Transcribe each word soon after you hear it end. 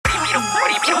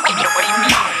What do you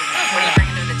mean? What are you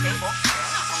bringing to the table?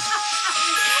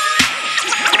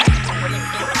 What do you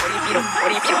mean?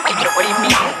 What do you mean? What do you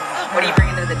mean? What are you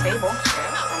bringing to the table?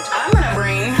 I'm gonna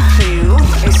bring you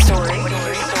a story. What do you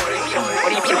mean?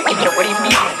 What do you mean? What do you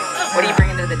mean? What are you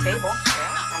bringing to the table?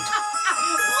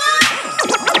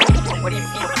 What do you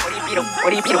mean? What do you mean?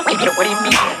 What do you mean? What do you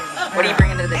mean? What are you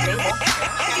bringing to the table?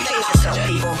 Face yourself,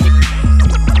 people.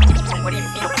 What do you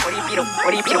mean? What do you mean?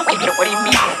 What do you mean? What do you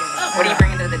mean? What are you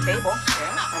bringing to the table?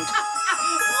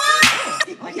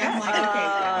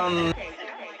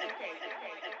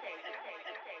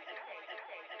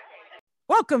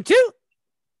 Welcome to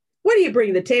What do you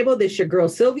bring to the table? This your girl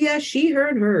Sylvia, she, her,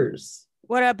 and hers.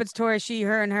 What Up? It's Tori, she,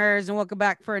 her, and hers, and welcome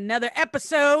back for another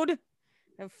episode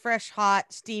of fresh,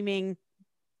 hot, steaming,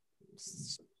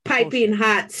 Piping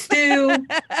hot stew,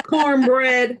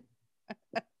 cornbread.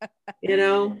 You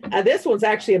know, this one's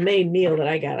actually a main meal that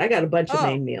I got. I got a bunch of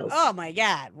main meals. Oh my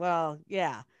God. Well,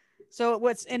 yeah. So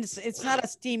it's not a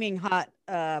steaming hot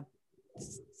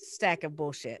stack of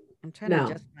bullshit. I'm trying to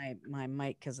adjust my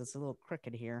mic because it's a little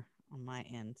crooked here on my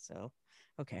end. So,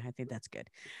 okay, I think that's good.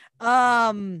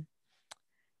 All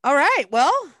right.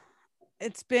 Well,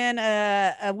 it's been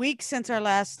a week since our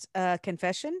last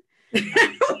confession.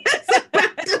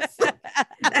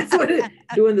 That's what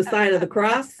doing the sign of the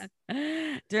cross.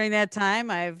 During that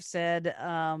time, I've said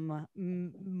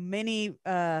many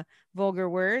vulgar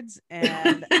words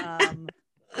and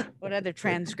what other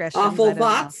transgressions? Awful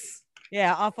thoughts.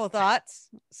 Yeah, awful thoughts,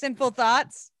 sinful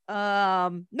thoughts.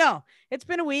 No, it's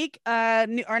been a week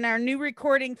on our new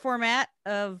recording format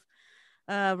of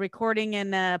recording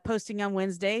and posting on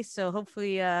Wednesday. So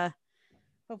hopefully our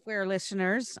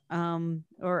listeners or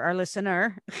our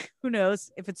listener, who knows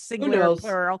if it's singular or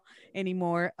plural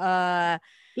anymore.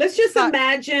 Let's just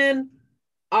imagine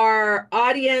our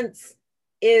audience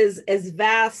is as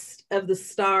vast of the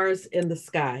stars in the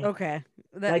sky. Okay.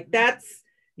 That's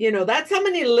how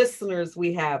many listeners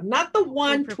we have. Not the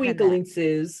one twinkling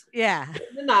Suze. Yeah.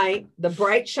 In the night, the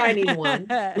bright shining one.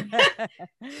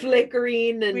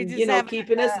 Flickering and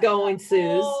keeping us going,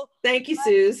 Suze. Thank you,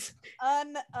 Suze.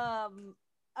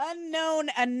 Unknown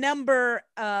a number,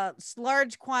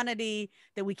 large quantity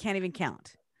that we can't even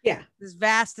count. Yeah. As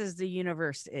vast as the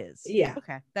universe is. Yeah.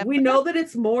 Okay. We know that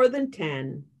it's more than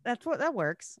 10. That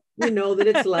works. We know that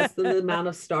it's less than the amount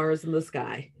of stars in the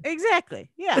sky. Exactly.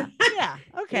 Yeah. Yeah.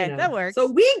 Okay. That works. So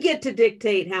we get to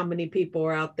dictate how many people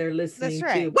are out there listening. That's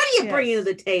right. To. What are you bringing to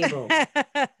the table?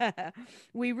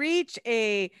 We reach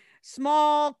a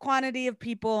small quantity of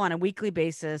people on a weekly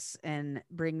basis and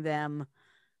bring them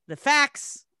the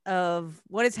facts of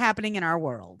what is happening in our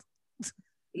world.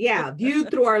 Yeah,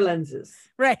 viewed through our lenses.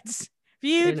 Right.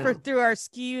 Viewed through our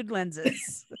skewed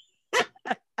lenses.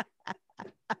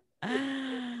 Do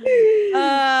you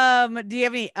have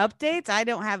any updates? I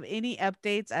don't have any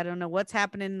updates. I don't know what's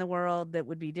happening in the world that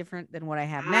would be different than what I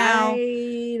have now.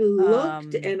 I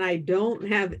looked and I don't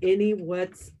have any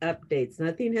what's updates.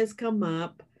 Nothing has come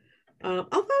up.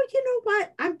 Although, you know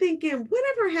what? I'm thinking,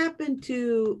 whatever happened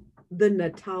to the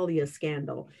Natalia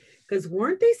scandal? Because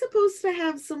weren't they supposed to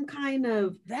have some kind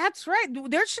of... That's right.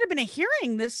 There should have been a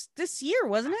hearing this year,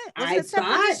 wasn't it? I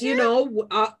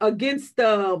thought, against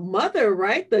the mother,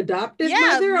 right? The adopted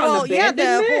mother on abandonment. Yeah,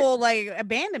 the whole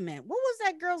abandonment. What was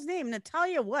that girl's name?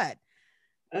 Natalia what?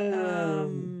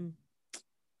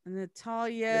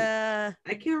 Natalia...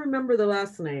 I can't remember the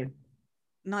last name.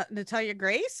 Not Natalia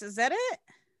Grace? Is that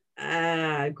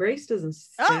it? Grace doesn't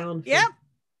sound... Yep.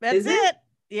 That's it.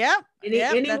 Yep.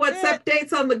 Any what's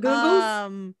updates on the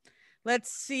Googles? Let's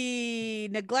see.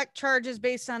 Neglect charges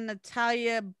based on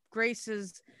Natalia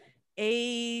Grace's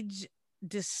age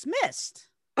dismissed.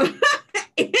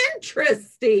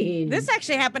 Interesting. This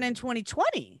actually happened in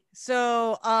 2020.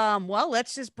 So,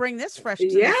 let's just bring this fresh to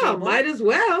the table. Might as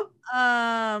well.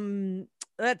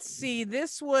 Let's see.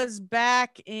 This was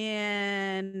back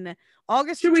in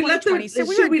August of 2020.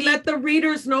 Should we let the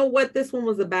readers know what this one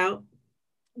was about?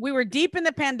 We were deep in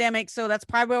the pandemic, so that's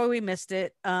probably why we missed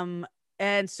it. And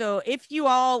so if you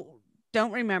all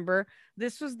don't remember,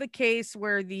 this was the case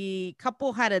where the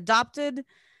couple had adopted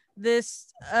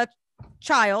this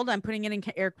child. I'm putting it in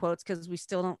air quotes because we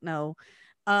still don't know,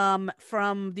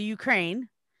 from the Ukraine.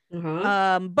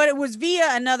 But it was via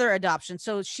another adoption.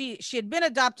 So she had been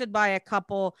adopted by a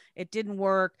couple. It didn't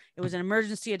work. It was an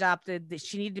emergency adopted.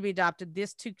 She needed to be adopted.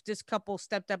 This couple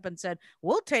stepped up and said,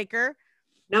 "We'll take her."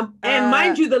 Now, and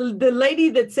mind you, the lady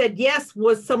that said yes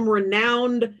was some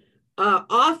renowned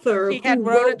author. She had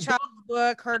wrote a child's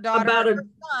book. Her daughter, about her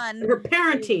son, her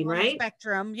parenting, right?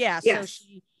 Spectrum, yeah. Yes. So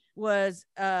she was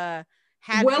had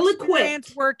well experience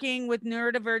equipped working with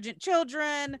neurodivergent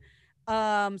children.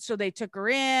 So they took her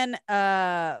in.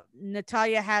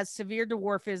 Natalia has severe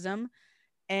dwarfism,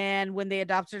 and when they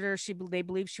adopted her, they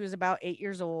believed she was about 8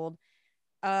 years old.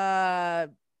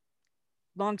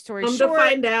 Long story Come short, to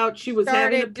find out, she was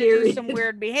having a started to do period. some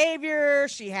weird behavior.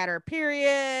 She had her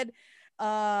period.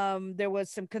 There was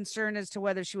some concern as to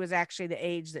whether she was actually the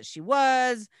age that she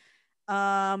was.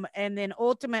 And then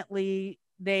ultimately,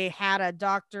 they had a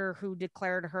doctor who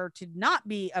declared her to not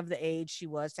be of the age she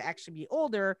was, to actually be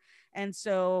older. And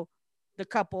so the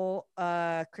couple,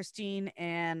 Christine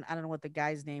and I don't know what the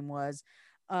guy's name was,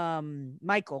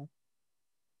 Michael,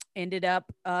 ended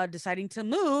up deciding to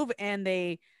move, and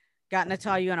they got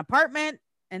Natalia an apartment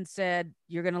and said,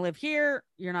 "You're going to live here.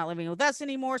 You're not living with us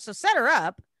anymore." So set her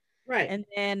up. Right. And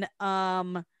then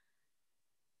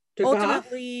Took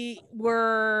ultimately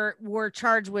were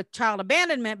charged with child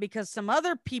abandonment because some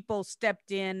other people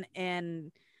stepped in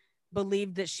and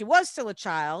believed that she was still a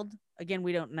child. Again,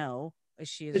 we don't know if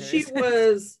she is. She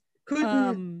was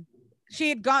couldn't.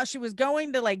 She was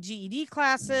going to like GED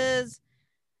classes,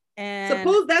 and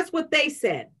suppose that's what they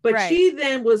said. But right. She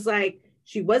then was like,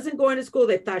 she wasn't going to school.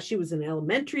 They thought she was in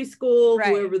elementary school. Right.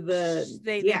 Whoever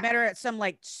they met her at some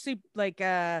like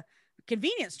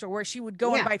convenience store where she would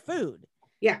go and buy food.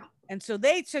 Yeah. And so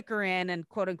they took her in and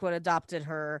quote unquote adopted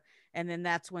her. And then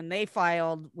that's when they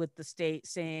filed with the state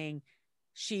saying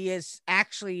she is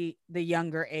actually the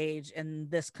younger age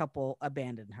and this couple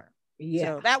abandoned her.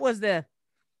 Yeah. So that was the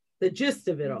gist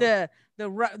of it all. The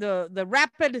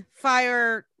rapid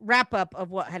fire wrap up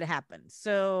of what had happened.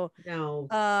 So now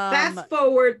fast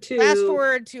forward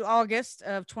to August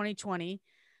of 2020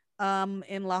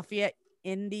 in Lafayette,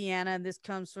 Indiana. This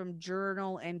comes from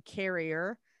Journal and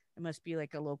Carrier. It must be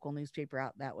like a local newspaper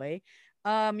out that way.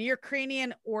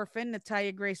 Ukrainian orphan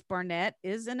Natalia Grace Barnett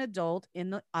is an adult in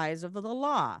the eyes of the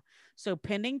law. So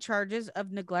pending charges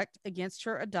of neglect against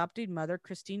her adopted mother,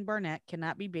 Christine Barnett,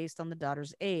 cannot be based on the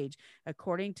daughter's age,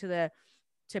 according to the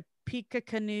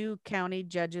Tippecanoe County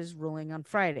judge's ruling on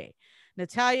Friday.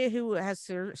 Natalia, who has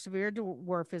severe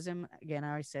dwarfism, again, I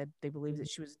already said they believe that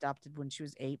she was adopted when she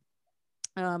was 8.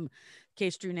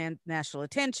 Case drew national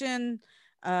attention.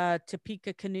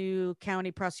 Tippecanoe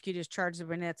County prosecutors charged the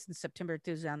Barnetts in September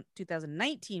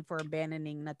 2019 for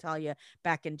abandoning Natalia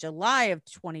back in July of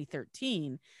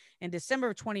 2013. In December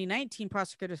of 2019,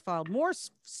 prosecutors filed more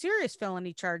serious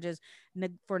felony charges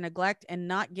for neglect and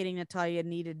not getting Natalia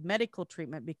needed medical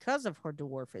treatment because of her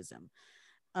dwarfism.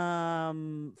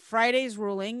 Friday's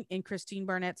ruling in Christine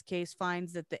Barnett's case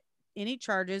finds that any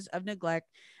charges of neglect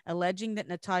alleging that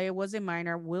Natalia was a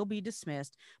minor will be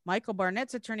dismissed. Michael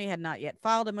Barnett's attorney had not yet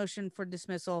filed a motion for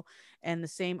dismissal, and the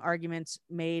same arguments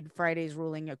made Friday's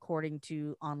ruling, according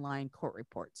to online court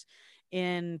reports.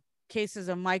 In cases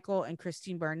of Michael and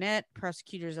Christine Barnett,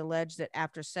 prosecutors allege that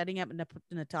after setting up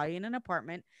Natalia in an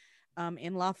apartment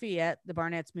in Lafayette, the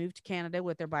Barnetts moved to Canada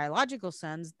with their biological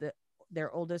sons,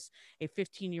 their oldest, a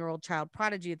 15-year-old child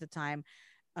prodigy at the time,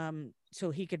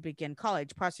 so he could begin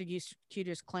college.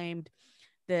 Prosecutors claimed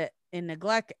that in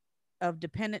neglect of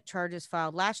dependent charges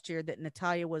filed last year that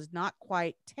Natalia was not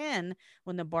quite 10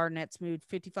 when the Barnetts moved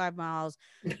 55 miles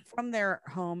from their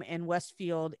home in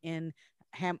Westfield in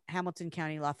Hamilton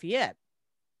County, Lafayette.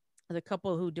 The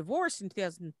couple, who divorced in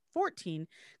 2014,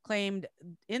 claimed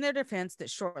in their defense that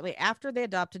shortly after they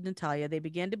adopted Natalia, they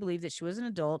began to believe that she was an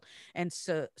adult, and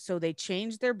so they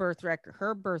changed their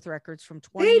her birth records from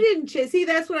 20. They didn't see.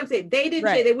 That's what I'm saying. They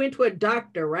didn't change. They went to a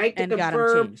doctor, right, to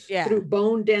confirm through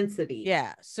bone density.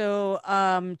 Yeah. So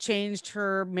changed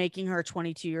her, making her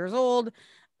 22 years old.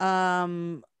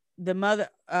 The mother,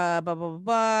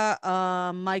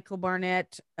 Michael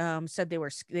Barnett said they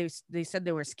said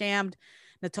they were scammed.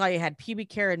 Natalia had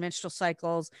pubic hair and menstrual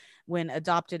cycles when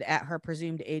adopted at her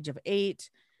presumed age of 8.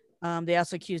 They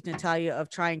also accused Natalia of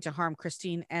trying to harm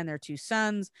Christine and their 2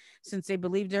 sons. Since they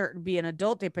believed her to be an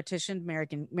adult, they petitioned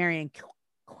Marion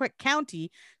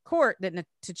County Court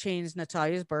to change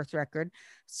Natalia's birth record.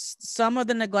 Some of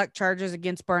the neglect charges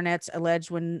against Barnett's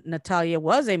alleged when Natalia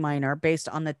was a minor based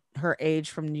on her age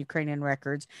from the Ukrainian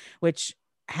records, which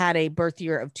had a birth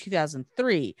year of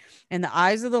 2003. In the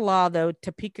eyes of the law, though,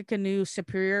 Tippecanoe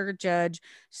Superior Judge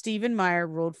Stephen Meyer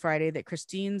ruled Friday that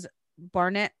Christine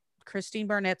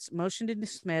Barnett's motion to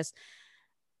dismiss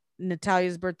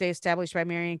Natalia's birthday established by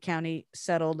Marion County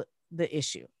settled the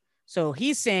issue. So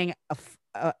he's saying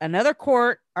another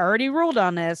court already ruled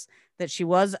on this, that she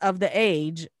was of the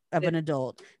age of an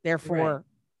adult. Therefore,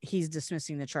 he's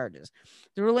dismissing the charges.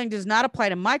 The ruling does not apply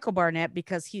to Michael Barnett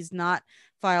because he's not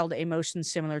filed a motion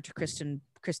similar to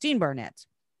Christine Barnett.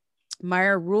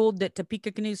 Meyer ruled that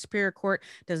Topeka Canoe Superior Court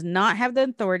does not have the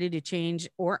authority to change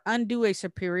or undo a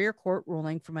Superior Court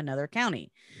ruling from another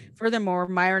county. Furthermore,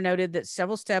 Meyer noted that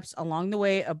several steps along the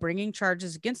way of bringing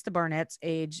charges against the Barnett's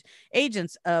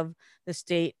agents of the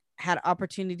state had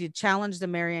opportunity to challenge the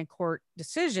Marion court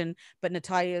decision, but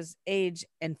Natalia's age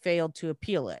and failed to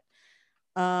appeal it.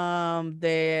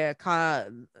 The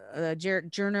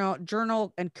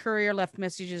Journal and Courier left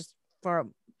messages for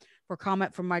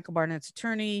comment from Michael Barnett's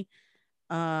attorney,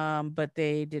 but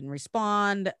they didn't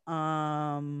respond.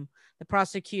 The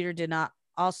prosecutor did not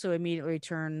also immediately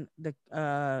return the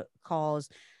calls.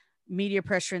 Media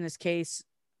pressure in this case.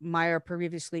 Meyer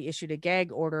previously issued a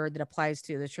gag order that applies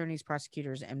to the attorneys,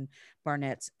 prosecutors, and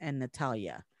Barnett's and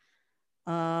Natalia.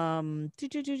 So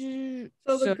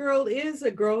the girl is a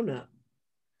grown-up.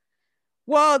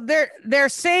 Well, they're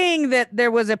saying that there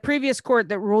was a previous court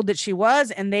that ruled that she was,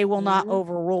 and they will not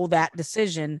overrule that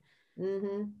decision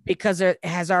because it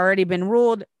has already been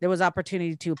ruled. There was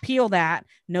opportunity to appeal that.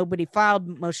 Nobody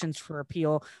filed motions for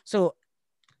appeal. So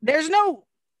there's a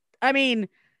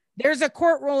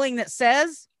court ruling that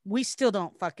says we still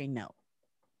don't fucking know.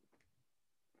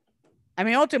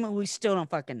 Ultimately, we still don't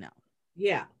fucking know.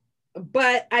 Yeah.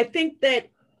 But I think that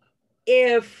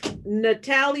if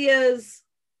Natalia's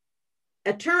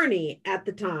attorney at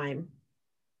the time,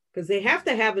 because they have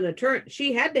to have an attorney,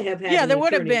 she had to have had there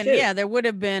would have been too. There would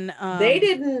have been they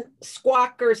didn't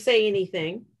squawk or say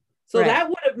anything, so that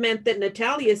would have meant that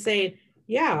Natalia saying,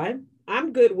 yeah,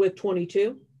 I'm good with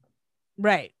 22,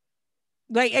 right?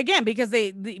 Like, again, because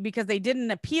they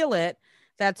didn't appeal it,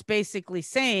 that's basically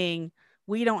saying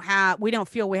we don't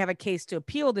feel we have a case to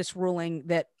appeal this ruling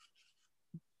that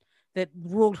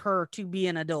ruled her to be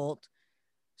an adult.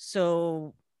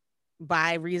 So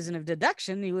by reason of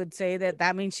deduction, you would say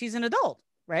that means she's an adult,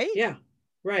 right? Yeah,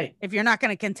 right. If you're not going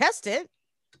to contest it.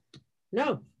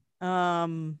 No. Which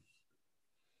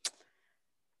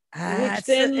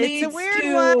then leads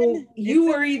to one. You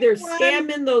were either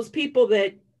scamming those people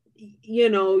that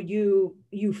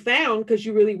you found because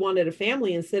you really wanted a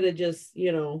family instead of just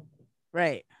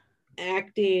right,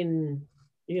 acting,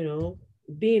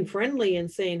 being friendly and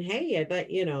saying, hey, I thought,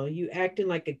 you acting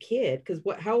like a kid. Because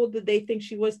how old did they think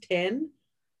she was? 10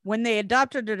 when they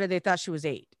adopted her? They thought she was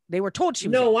 8. They were told she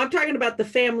was 8. I'm talking about the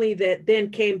family that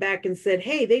then came back and said,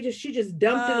 hey, she just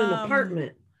dumped in an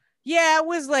apartment. Yeah, it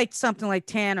was like something like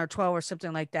 10 or 12 or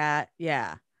something like that.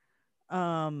 Yeah.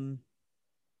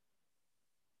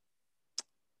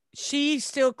 She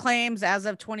still claims, as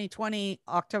of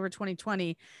October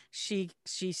 2020, she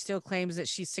still claims that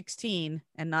she's 16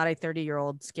 and not a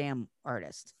 30-year-old scam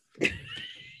artist.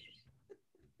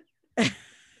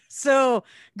 So,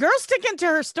 girl sticking to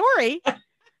her story.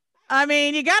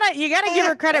 You gotta give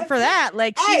her credit for that.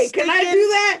 Like, can I do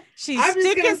that? She's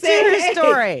sticking to her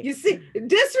story. You see,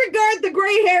 disregard the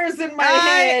gray hairs in my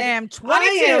head. I am 22. I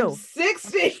am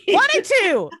 60.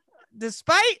 22.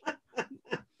 Despite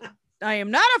I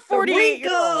am not a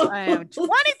 48-year-old. I am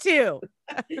 22.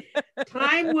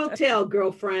 Time will tell,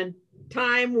 girlfriend.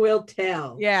 Time will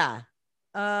tell. Yeah.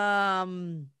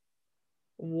 Wow.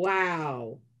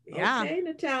 Yeah. Okay,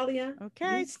 Natalia.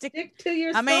 Okay. Stick to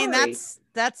your story.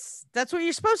 That's what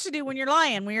you're supposed to do when you're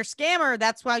lying. When you're a scammer,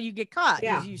 that's why you get caught.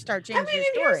 Yeah. You start changing your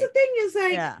story. Here's the thing is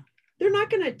they're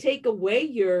not going to take away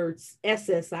your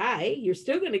SSI. You're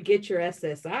still going to get your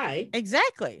SSI.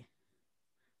 Exactly.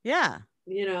 Yeah.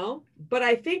 But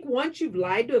I think once you've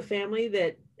lied to a family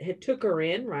that had took her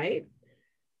in, right,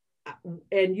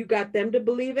 and you got them to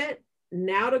believe it,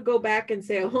 now to go back and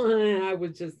say, oh, I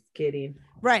was just kidding.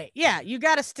 Right. Yeah. You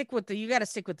got to stick with the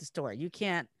story. You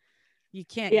can't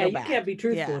go back. You can't be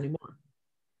truthful anymore.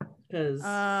 Because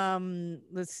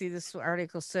let's see, this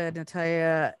article said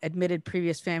Natalia admitted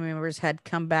previous family members had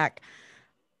come back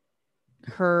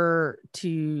her to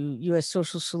U.S.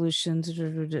 Social Solutions.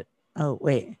 Oh,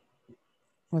 wait.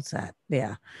 What's that?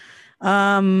 Yeah.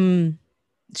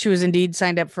 She was indeed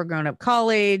signed up for grown-up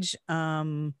college.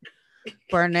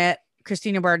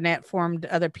 Christina Barnett formed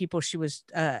other people. She was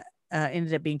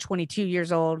ended up being 22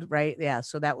 years old, right? Yeah.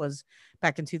 So that was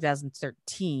back in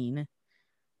 2013.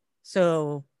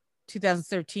 So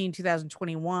 2013,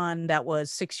 2021, that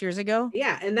was 6 years ago.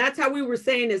 Yeah. And that's how we were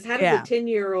saying is how does a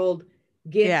 10-year-old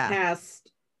get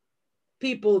past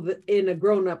people in a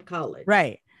grown-up college?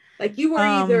 Right. Like you were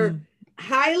either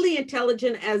highly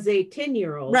intelligent as a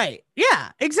 10-year-old. Right.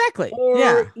 Yeah, exactly.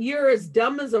 Or you're as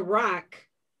dumb as a rock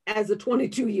as a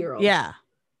 22-year-old. Yeah,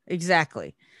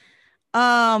 exactly.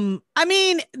 The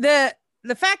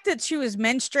fact that she was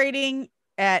menstruating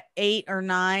at 8 or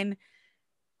 9.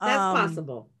 That's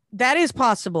possible. That is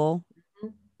possible. Mm-hmm.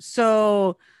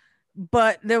 So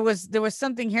but there was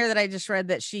something here that I just read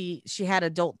that she had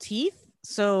adult teeth.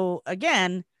 So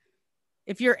again,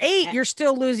 if you're 8, you're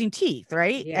still losing teeth,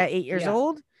 right? Yeah, At 8 years yeah.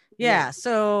 old. Yeah. Yeah.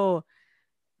 So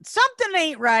something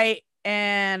ain't right.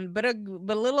 But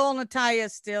little old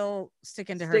Natalia's still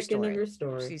sticking to her story.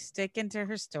 She's sticking to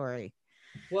her story.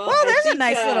 Well, there's a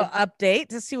nice little update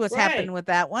to see what's happened with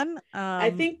that one.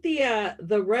 I think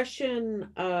the Russian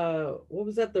what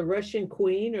was that, the Russian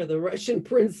queen or the Russian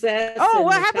princess? Oh,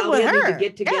 what happened with her? Need to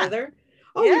get together.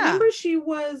 Oh, remember she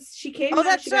came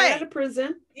out, she got out of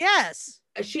prison. Yes.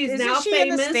 She's now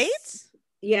famous. In the States?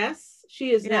 Yes,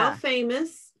 she is now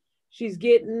famous. She's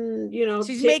getting,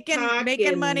 she's TikTok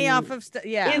making money off of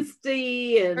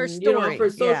Insta and her story, for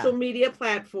social media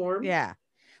platform. Yeah.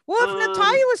 Well, if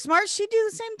Natalia was smart, she'd do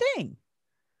the same thing.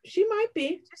 She might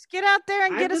be. Just get out there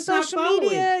and get a social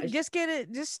media. Just get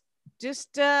it.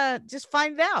 Just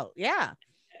find it out. Yeah.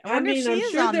 I'm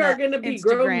sure there are going to be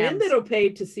grown men that'll pay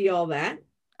to see all that.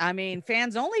 I mean,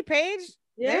 fans only page.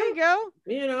 Yeah. There you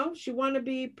go. She want to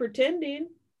be pretending.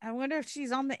 I wonder if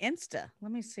she's on the Insta.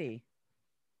 Let me see.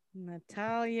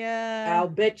 Natalia. I'll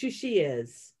bet you she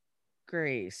is.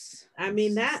 Grace. I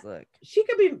mean, she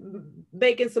could be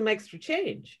making some extra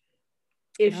change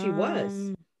if she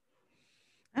was.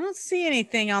 I don't see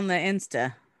anything on the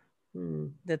Insta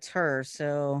that's her.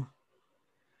 So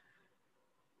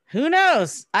who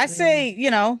knows? I say,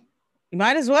 you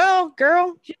might as well,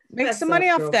 girl, make some money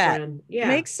off that. Yeah.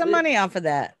 Make some money off of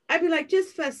that. I'd be like,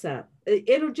 just fess up.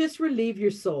 It'll just relieve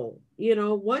your soul.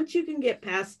 Once you can get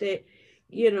past it,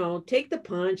 take the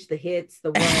punch, the hits,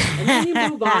 the what, and then you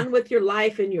move on with your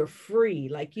life and you're free.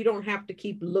 Like, you don't have to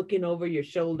keep looking over your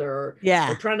shoulder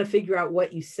or trying to figure out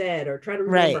what you said or try to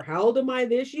remember how old am I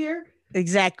this year?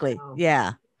 Exactly.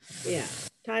 Yeah. Yeah.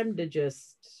 Time to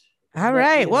just. All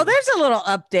right. Well, there's a little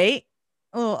update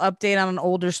on an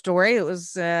older story. It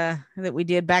was that we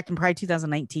did back in probably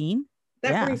 2019.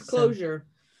 That brings closure.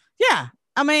 Yeah.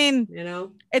 I mean,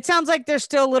 it sounds like there's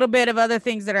still a little bit of other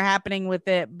things that are happening with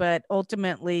it, but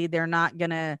ultimately they're not going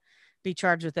to be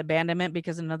charged with abandonment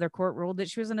because another court ruled that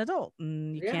she was an adult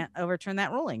and you can't overturn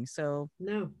that ruling. So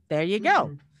there you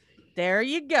go. There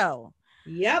you go.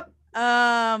 Yep.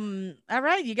 All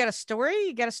right. You got a story?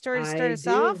 You got a story to start us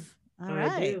off? All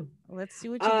right. Let's see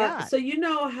what you got. So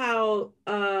how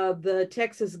the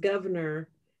Texas governor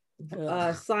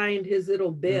signed his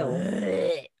little bill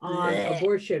on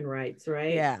abortion rights,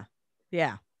 right? Yeah.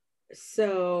 Yeah.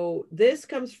 So this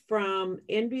comes from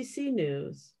NBC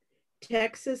News.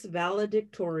 Texas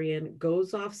valedictorian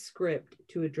goes off script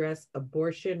to address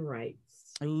abortion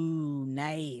rights. Ooh,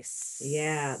 nice.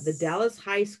 Yeah. The Dallas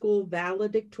High School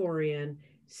valedictorian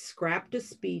scrapped a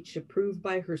speech approved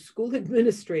by her school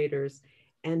administrators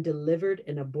and delivered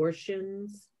an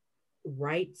abortions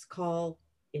rights call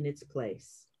in its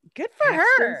place. Good for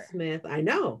her. Smith, I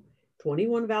know,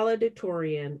 21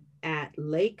 valedictorian at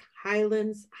Lake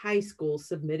Highlands High School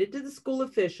submitted to the school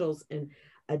officials an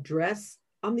address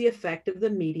on the effect of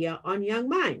the media on young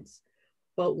minds.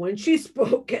 But when she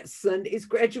spoke at Sunday's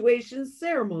graduation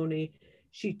ceremony,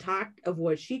 she talked of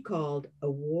what she called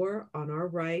a war on our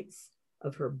rights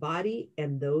of her body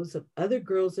and those of other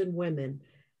girls and women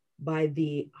by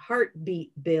the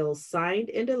heartbeat bill signed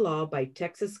into law by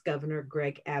Texas Governor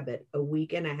Greg Abbott a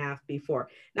week and a half before.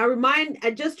 Now,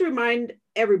 just to remind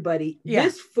everybody,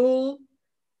 this fool,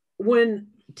 when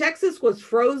Texas was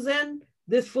frozen,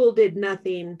 this fool did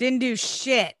nothing. Didn't do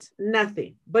shit.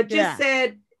 Nothing. But just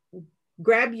said,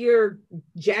 grab your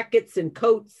jackets and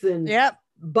coats and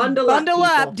bundle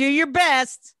up, do your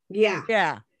best. Yeah.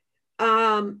 Yeah.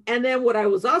 And then what I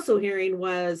was also hearing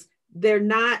was, they're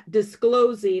not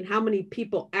disclosing how many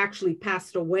people actually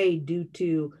passed away due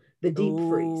to the deep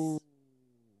freeze.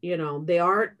 They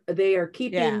are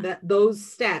keeping those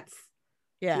stats,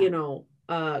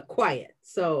 quiet.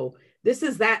 So this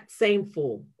is that same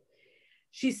fool.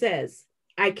 She says,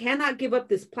 I cannot give up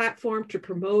this platform to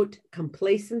promote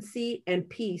complacency and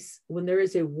peace when there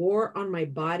is a war on my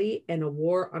body and a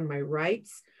war on my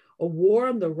rights, a war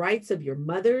on the rights of your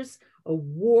mothers, a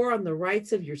war on the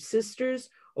rights of your sisters,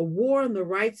 a war on the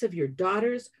rights of your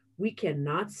daughters. We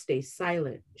cannot stay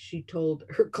silent, she told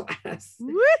her class.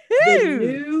 Woo-hoo! The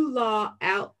new law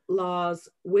outlaws,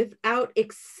 without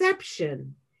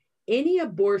exception, any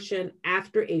abortion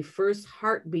after a first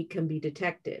heartbeat can be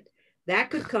detected.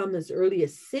 That could come as early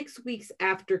as 6 weeks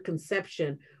after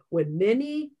conception, when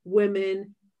many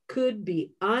women could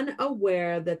be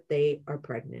unaware that they are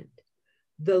pregnant.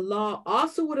 The law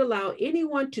also would allow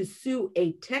anyone to sue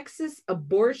a Texas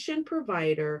abortion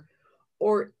provider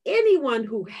or anyone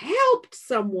who helped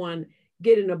someone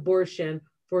get an abortion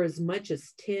for as much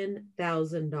as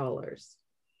 $10,000.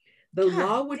 The God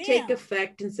law would take damn.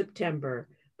 effect in September,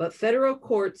 but federal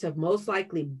courts have most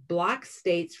likely blocked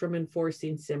states from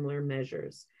enforcing similar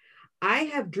measures. I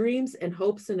have dreams and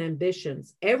hopes and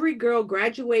ambitions. Every girl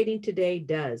graduating today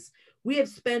does. We have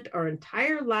spent our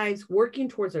entire lives working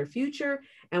towards our future,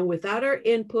 and without our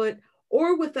input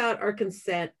or without our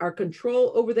consent, our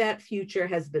control over that future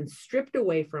has been stripped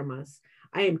away from us.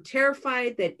 I am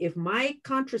terrified that if my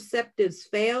contraceptives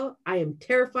fail, I am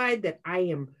terrified that I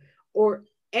am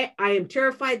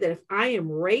terrified that if I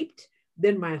am raped,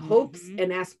 then my hopes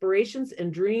and aspirations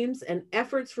and dreams and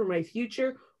efforts for my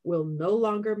future will no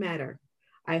longer matter.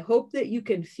 I hope that you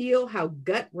can feel how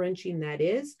gut-wrenching that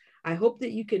is. I hope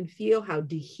that you can feel how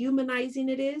dehumanizing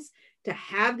it is to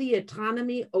have the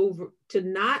autonomy over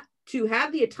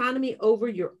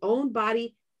your own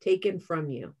body taken from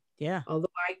you. Yeah. Although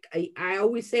I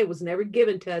always say it was never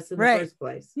given to us in the first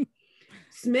place.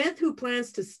 Smith, who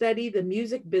plans to study the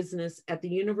music business at the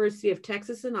University of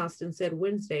Texas in Austin, said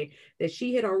Wednesday that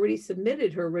she had already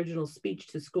submitted her original speech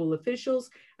to school officials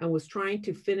and was trying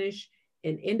to finish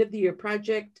an end-of-the-year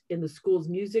project in the school's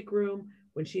music room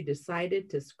when she decided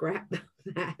to scrap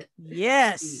that.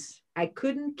 Yes. Speech. I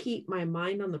couldn't keep my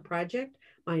mind on the project.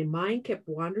 My mind kept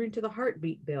wandering to the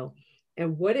heartbeat bill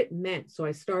and what it meant. So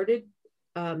I started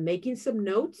making some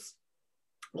notes.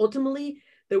 Ultimately,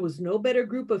 there was no better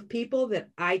group of people that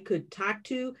I could talk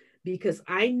to because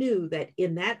I knew that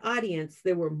in that audience,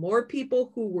 there were more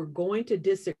people who were going to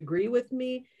disagree with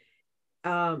me,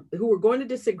 who were going to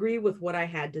disagree with what I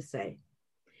had to say.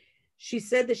 She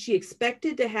said that she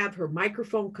expected to have her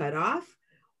microphone cut off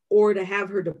or to have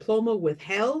her diploma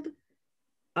withheld.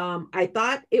 I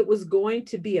thought it was going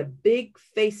to be a big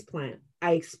faceplant.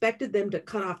 I expected them to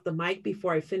cut off the mic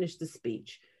before I finished the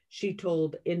speech, she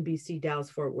told NBC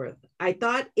Dallas-Fort Worth. I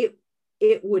thought it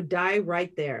would die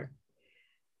right there.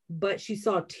 But she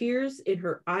saw tears in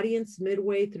her audience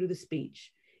midway through the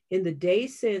speech. In the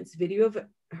days since, video of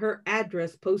her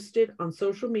address posted on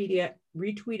social media,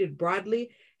 retweeted broadly,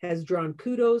 has drawn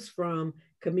kudos from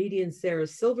comedian Sarah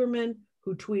Silverman,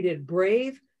 who tweeted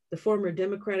brave, the former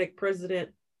Democratic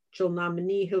presidential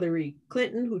nominee Hillary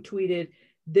Clinton, who tweeted,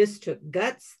 "This took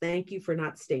guts. Thank you for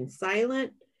not staying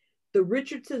silent." The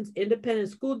Richardson's Independent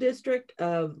School District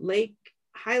of Lake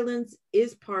Highlands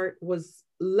was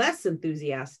less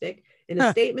enthusiastic. In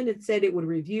a statement, it said it would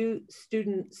review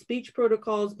student speech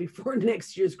protocols before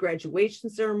next year's graduation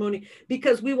ceremony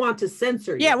because we want to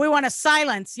censor you. Yeah, we want to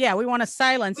silence. Yeah, we want to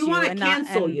silence you. We want to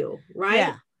cancel you, right?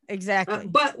 Yeah, exactly.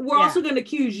 But we're also going to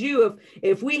accuse you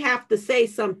if we have to say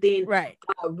something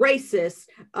racist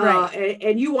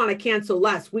and you want to cancel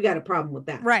us, we got a problem with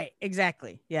that. Right,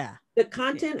 exactly. Yeah. The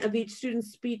content of each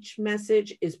student's speech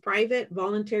message is private,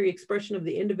 voluntary expression of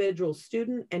the individual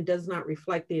student and does not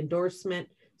reflect the endorsement,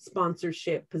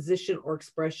 sponsorship, position, or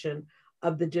expression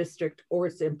of the district or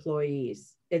its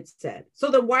employees, it said. So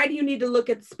then why do you need to look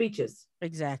at the speeches?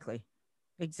 Exactly.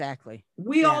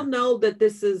 We all know that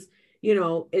this is,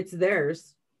 it's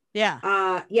theirs.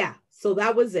 Yeah. So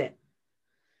that was it.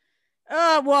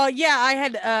 Well,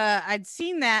 yeah, I'd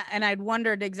seen that and I'd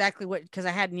wondered exactly because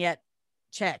I hadn't yet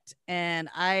checked, and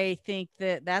I think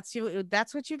that's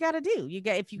what you got to do.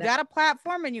 If you got a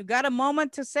platform and you got a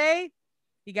moment to say,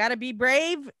 you got to be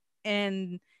brave,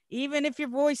 and even if your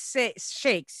voice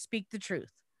shakes, speak the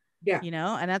truth. Yeah,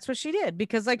 and that's what she did,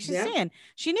 because like she's saying,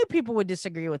 she knew people would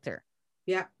disagree with her.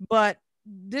 Yeah, but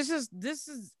this is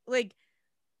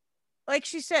like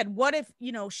she said, what if,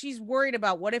 she's worried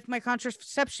about what if my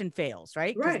contraception fails,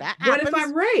 right? Right. That happens, what if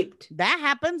I'm raped? That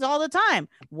happens all the time.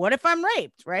 What if I'm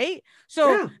raped, right?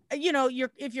 So,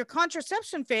 if your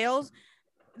contraception fails,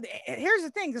 here's the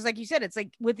thing, because like you said, it's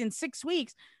like within 6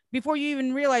 weeks before you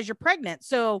even realize you're pregnant.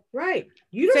 So, right.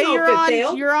 You don't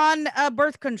know you're on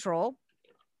birth control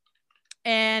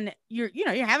and you're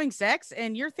having sex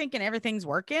and you're thinking everything's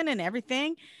working and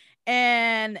everything.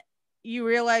 And you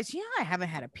realize, I haven't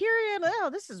had a period.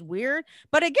 Oh, this is weird.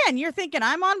 But again, you're thinking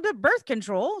I'm on the birth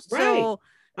control. So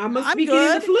I must be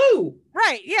getting the flu.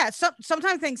 Right. Yeah.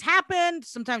 Sometimes things happen.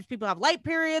 Sometimes people have light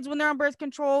periods when they're on birth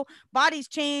control. Bodies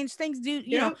change. Things do,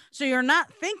 you know, so you're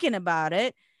not thinking about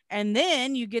it. And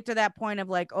then you get to that point of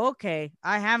like, okay,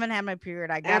 I haven't had my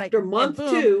period. I got it. After month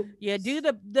 2. You do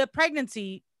the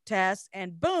pregnancy test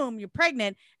and boom, you're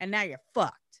pregnant. And now you're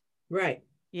fucked. Right.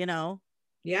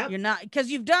 Yeah. You're not, because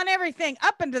you've done everything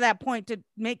up until that point to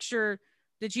make sure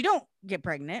that you don't get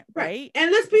pregnant. Right.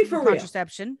 And let's be for real.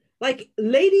 Contraception. Like,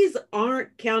 ladies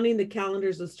aren't counting the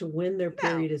calendars as to when their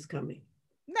period is coming.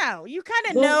 No, you kind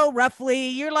of know roughly.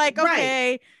 You're like,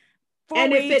 okay,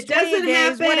 and weeks, if it doesn't days,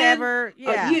 happen, whatever,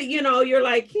 yeah, you're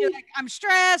like, I'm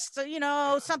stressed.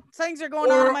 Some things are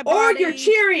going on in my body. Or you're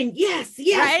cheering, yes,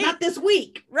 right? not this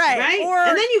week, right? Or,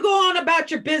 and then you go on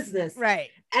about your business, right?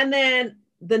 And then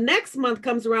the next month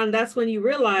comes around. That's when you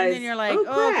realize, and then you're like, oh,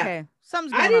 crap, okay,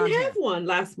 something's going I didn't on have here. one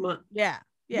last month. Yeah,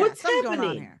 what's something's happening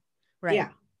going on here? Right? Yeah,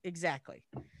 exactly.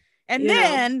 And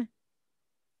then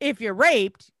if you're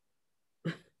raped,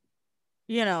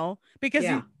 because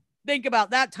you think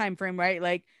about that time frame, right?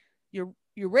 Like you're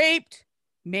raped.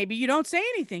 Maybe you don't say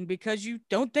anything because you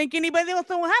don't think anybody else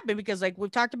will happen, because like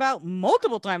we've talked about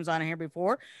multiple times on here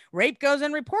before, rape goes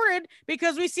unreported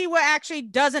because we see what actually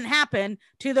doesn't happen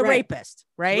to the rapist,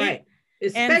 right?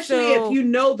 Especially if you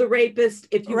know the rapist,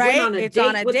 if you went on a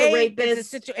date with the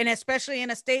rapist, and especially in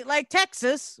a state like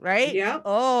Texas, right? Yeah.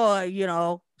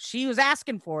 Oh, she was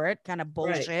asking for it, kind of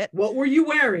bullshit. Right. What were you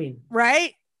wearing?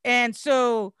 Right. And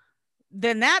so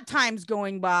then that time's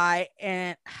going by,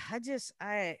 and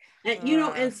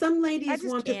and some ladies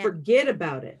want to forget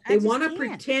about it. They want to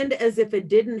pretend as if it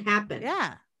didn't happen.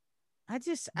 Yeah.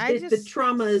 The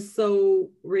trauma is so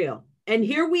real. And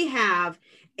here we have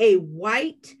a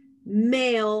white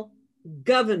male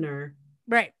governor,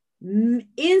 right,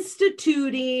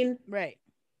 instituting right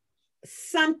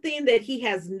something that he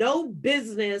has no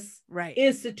business right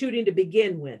instituting to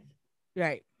begin with.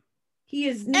 Right. He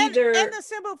is neither. And the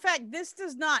simple fact, this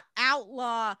does not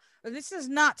outlaw, or this does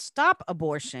not stop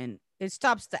abortion. It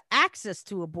stops the access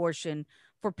to abortion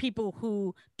for people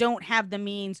who don't have the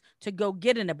means to go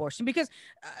get an abortion. Because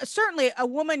certainly a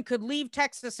woman could leave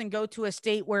Texas and go to a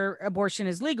state where abortion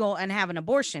is legal and have an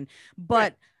abortion.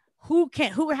 But who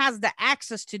has the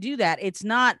access to do that? It's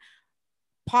not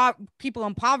people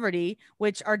in poverty,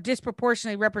 which are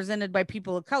disproportionately represented by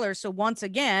people of color. So once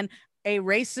again, a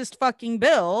racist fucking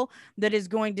bill that is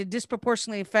going to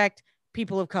disproportionately affect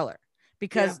people of color,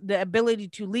 because the ability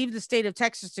to leave the state of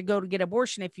Texas to go to get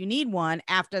abortion, if you need one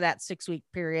after that 6-week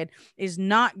period, is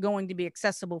not going to be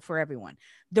accessible for everyone.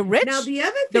 The rich, now the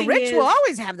other thing, the rich will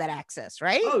always have that access,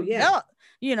 right? Oh yeah.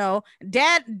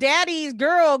 Daddy's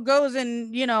girl goes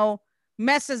and,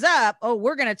 messes up. Oh,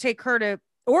 we're going to take her to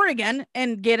Oregon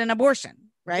and get an abortion.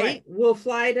 Right. We'll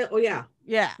fly to,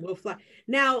 yeah, we'll fly.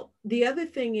 Now, the other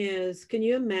thing is, can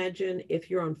you imagine if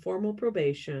you're on formal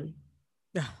probation,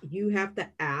 you have to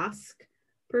ask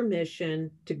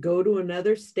permission to go to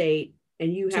another state,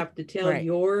 and you have to tell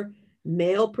your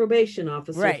male probation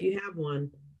officer, if you have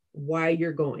one, why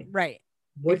you're going. Right.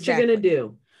 What you're going to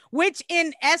do. Which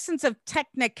in essence of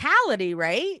technicality,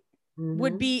 right,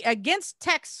 would be against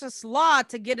Texas law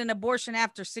to get an abortion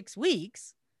after 6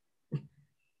 weeks.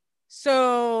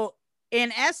 So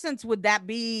in essence, would that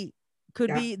be,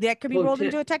 could be rolled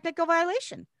into a technical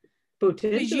violation?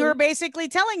 Because you're basically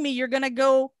telling me you're going to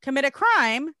go commit a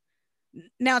crime.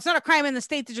 Now, it's not a crime in the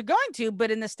state that you're going to,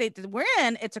 but in the state that we're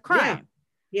in, it's a crime.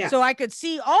 Yeah. So I could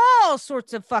see all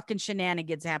sorts of fucking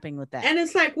shenanigans happening with that. And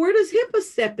it's like, where does HIPAA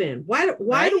step in? Why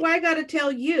do I got to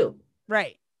tell you?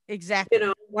 Right. Exactly.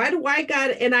 Why do I got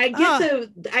it? And I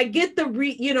get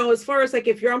as far as like,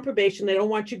 if you're on probation, they don't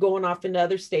want you going off into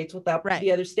other states without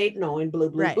the other state knowing,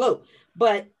 blue.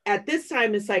 But at this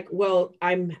time, it's like, well,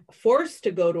 I'm forced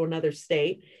to go to another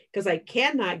state because I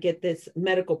cannot get this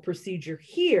medical procedure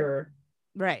here.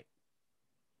 Right.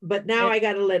 But now I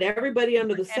got to let everybody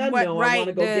under the sun know I want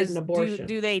to go get an abortion.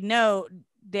 Do they know?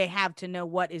 They have to know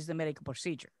what is the medical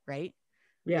procedure, right?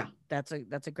 Yeah. That's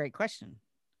a great question.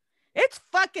 It's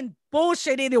fucking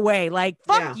bullshit either way. Like,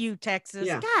 fuck you, Texas.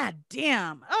 Yeah. God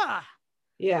damn. Ugh.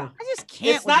 Yeah. I just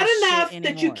can't. It's not enough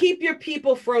that you keep your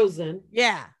people frozen.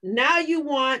 Yeah. Now you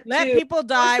want let people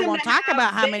die. We'll talk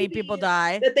about how many people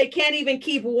die. That they can't even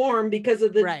keep warm because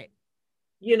of the,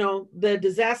 the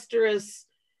disastrous,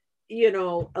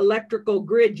 electrical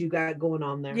grid you got going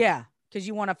on there. Yeah. Because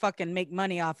you want to fucking make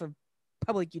money off of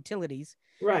public utilities.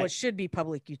 Right. What should be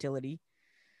public utility.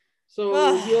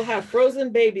 So you'll have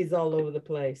frozen babies all over the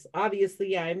place.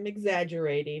 Obviously, I'm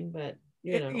exaggerating, but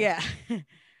yeah.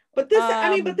 But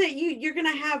this, you're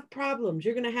going to have problems.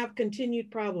 You're going to have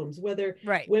continued problems. Whether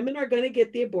women are going to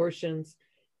get the abortions,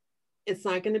 it's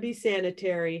not going to be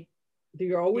sanitary.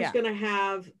 You're always going to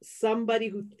have somebody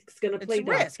who's going to play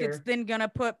risk. doctor. It's then going to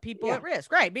put people at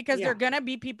risk, right? Because there are going to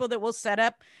be people that will set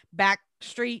up back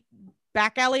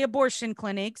alley abortion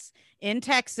clinics in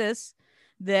Texas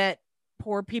that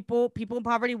poor people in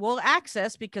poverty will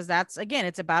access, because that's, again,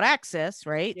 it's about access,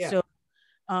 right? So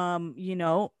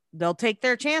they'll take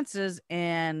their chances,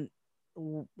 and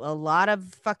a lot of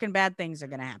fucking bad things are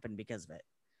going to happen because of it.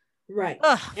 Right.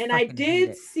 And I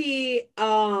did see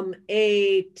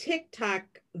a TikTok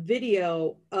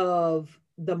video of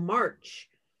the march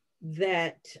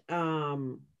that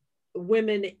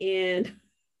women in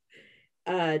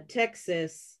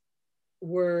Texas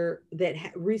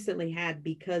recently had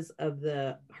because of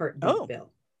the heartbeat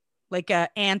bill. Like a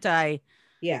anti.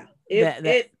 Yeah,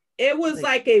 it was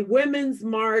like a women's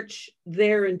march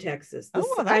there in Texas. Well,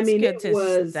 I mean, it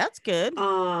was that's good.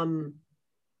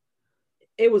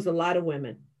 It was a lot of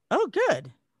women. Oh,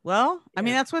 good. Well, I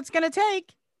mean, that's what it's gonna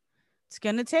take. It's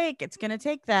gonna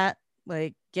take that.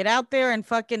 Like, get out there and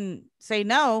fucking say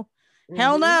no.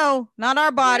 Hell no, not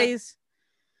our bodies.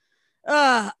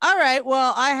 All right.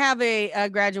 Well, I have a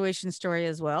graduation story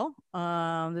as well.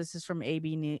 This is from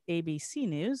ABC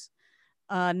News.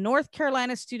 North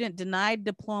Carolina student denied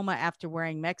diploma after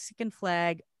wearing Mexican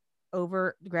flag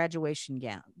over graduation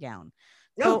gown.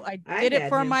 So I did it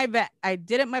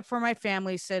for my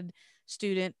family, said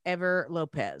student Ever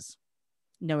Lopez.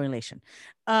 No relation.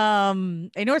 A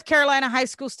North Carolina high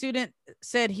school student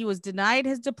said he was denied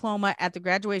his diploma at the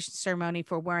graduation ceremony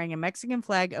for wearing a Mexican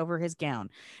flag over his gown.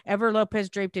 Ever Lopez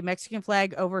draped a Mexican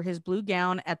flag over his blue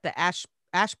gown at the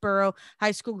Asheboro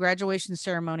High School graduation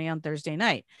ceremony on Thursday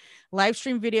night. Live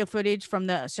stream video footage from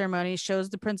the ceremony shows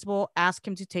the principal ask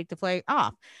him to take the flag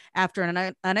off. After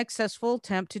an unsuccessful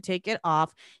attempt to take it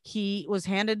off, he was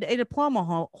handed a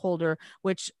diploma holder,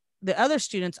 which the other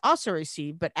students also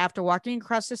received, but after walking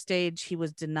across the stage, he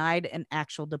was denied an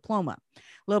actual diploma.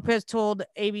 Lopez told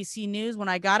ABC News, "When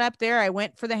I got up there, I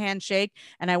went for the handshake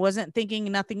and I wasn't thinking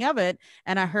nothing of it.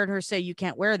 And I heard her say, 'You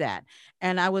can't wear that.'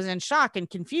 And I was in shock and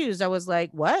confused. I was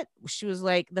like, 'What?' She was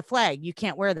like, 'The flag, you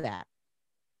can't wear that.'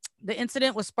 The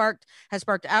incident has sparked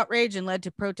outrage and led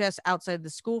to protests outside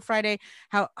the school Friday.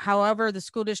 However, the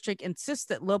school district insists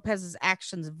that Lopez's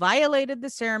actions violated the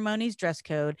ceremony's dress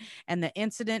code, and the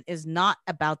incident is not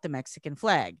about the Mexican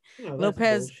flag.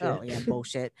 Lopez,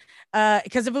 bullshit.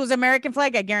 Because if it was American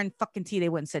flag, I guarantee they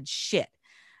wouldn't said shit.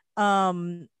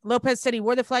 Lopez said he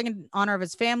wore the flag in honor of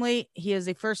his family. He is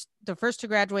the first to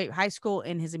graduate high school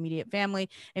in his immediate family.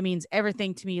 It means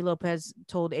everything to me, Lopez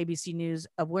told ABC News,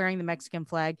 of wearing the Mexican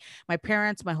flag. My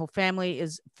parents, my whole family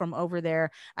is from over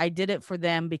there. I did it for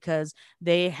them because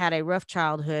they had a rough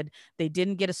childhood. They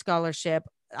didn't get a scholarship.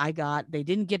 They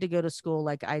didn't get to go to school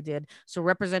like I did. So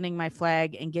representing my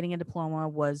flag and getting a diploma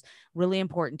was really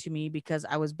important to me because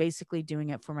I was basically doing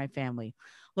it for my family."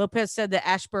 Lopez said that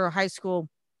Asheboro High School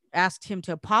asked him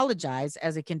to apologize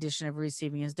as a condition of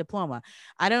receiving his diploma.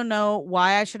 "I don't know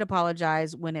why I should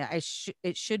apologize when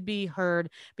it should be heard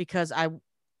because I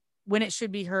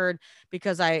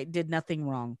did nothing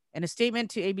wrong." In a statement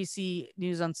to ABC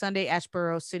News on Sunday,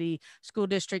 Asheboro City School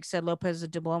District said Lopez's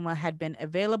diploma had been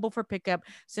available for pickup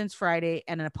since Friday,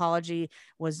 and an apology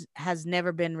has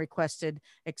never been requested,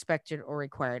 expected, or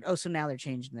required. So now they're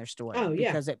changing their story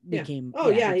because it became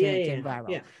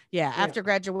viral. After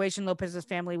graduation, Lopez's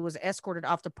family was escorted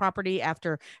off the property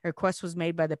after a request was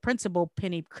made by the principal,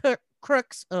 Penny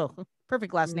Crooks.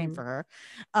 Perfect last name for her.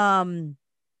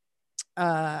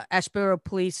 Asheboro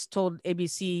police told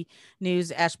ABC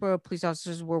News Asheboro police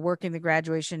officers were working the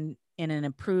graduation in an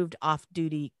improved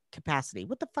off-duty capacity.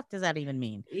 What the fuck does that even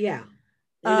mean? Yeah.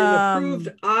 In an approved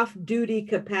off-duty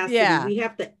capacity. Yeah. We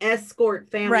have to escort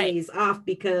families off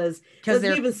because it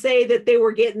doesn't even say that they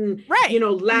were getting, loud.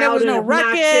 There was no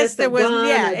ruckus. There was,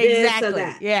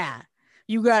 exactly. Yeah.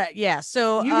 You got it.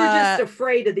 So you were just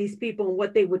afraid of these people and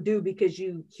what they would do because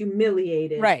you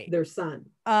humiliated their son.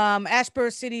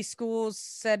 Asheboro City Schools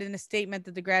said in a statement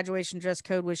that the graduation dress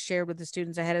code was shared with the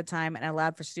students ahead of time and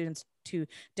allowed for students to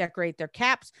decorate their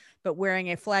caps, but wearing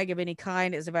a flag of any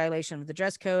kind is a violation of the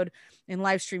dress code. In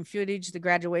live stream footage, the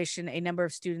graduation, a number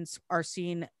of students are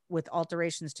seen with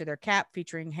alterations to their cap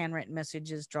featuring handwritten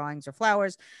messages, drawings, or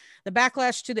flowers. The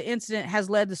backlash to the incident has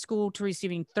led the school to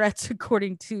receiving threats,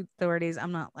 according to authorities.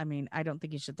 I don't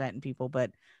think you should threaten people,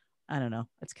 but I don't know.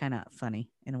 It's kind of funny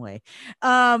in a way.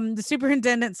 The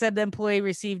superintendent said the employee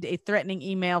received a threatening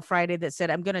email Friday that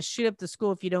said, "I'm going to shoot up the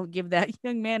school if you don't give that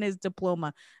young man his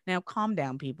diploma." Now, calm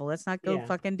down, people. Let's not go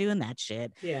fucking doing that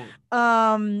shit. Yeah.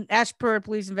 Asheboro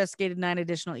police investigated 9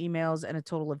 additional emails and a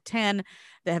total of 10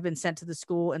 that have been sent to the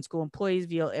school and school employees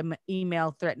via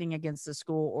email threatening against the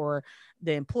school or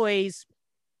the employees.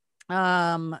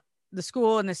 The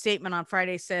school in the statement on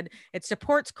Friday said it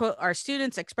supports, quote, "our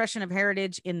students' expression of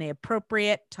heritage in the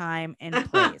appropriate time and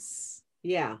place."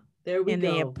 Yeah, there we go. In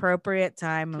the appropriate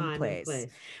time and place.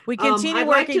 We continue I'd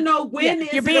working. Like to know when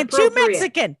you're being too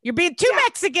Mexican. You're being too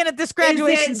Mexican at this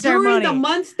graduation ceremony. During the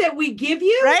months that we give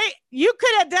you, right? You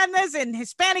could have done this in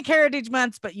Hispanic Heritage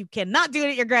Months, but you cannot do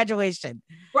it at your graduation.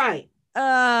 Right.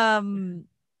 I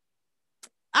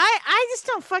just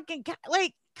don't fucking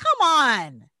come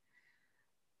on.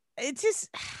 It's just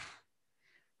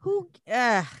Who?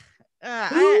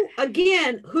 Who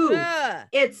again? Who?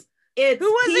 It's who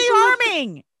was he people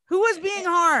harming? Who was being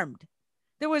harmed?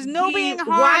 There was no the being harmed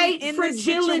white in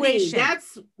fragility. this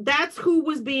situation. That's who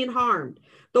was being harmed.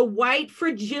 The white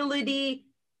fragility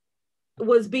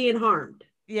was being harmed.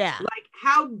 Yeah. Like,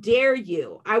 how dare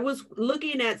you? I was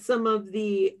looking at some of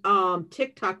the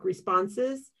TikTok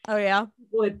responses. Oh yeah.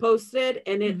 People had posted,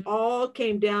 and it all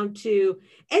came down to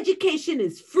education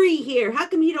is free here. How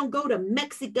come you don't go to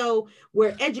Mexico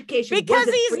where education? Because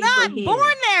wasn't he's free not for him?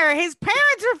 born there. His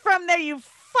parents are from there. You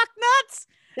fuck nuts.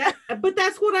 But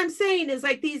that's what I'm saying is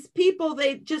like these people,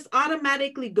 they just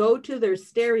automatically go to their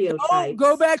stereotypes. Oh,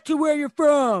 go back to where you're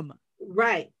from.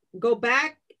 Right. Go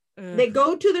back. Ugh. They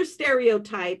go to their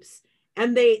stereotypes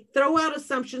and they throw out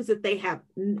assumptions that they have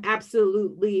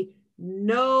absolutely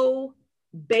no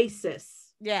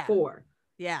basis for.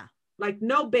 Yeah. Like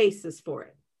no basis for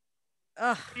it.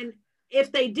 Ugh. And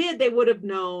if they did, they would have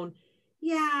known,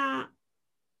 yeah,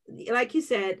 like you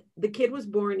said, the kid was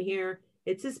born here.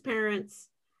 It's his parents.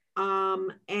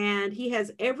 And he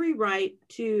has every right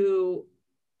to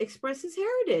express his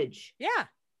heritage. Yeah.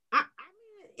 I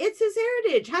mean, it's his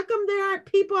heritage. How come there aren't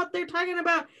people out there talking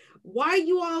about why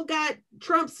you all got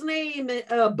Trump's name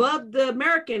above the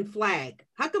American flag?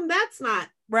 How come that's not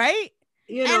right?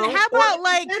 You know, and how about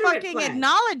like fucking flag?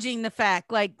 acknowledging the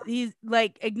fact, like he's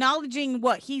like acknowledging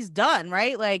what he's done,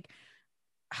 right? Like,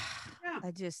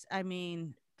 I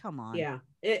mean, come on. Yeah,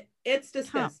 it's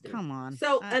disgusting. Come on.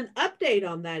 So an update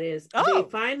on that is they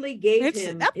finally gave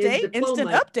him his diploma. Instant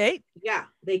update. Yeah,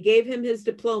 they gave him his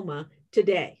diploma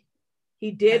today.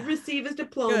 He did receive his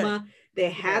diploma. Good. They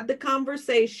had the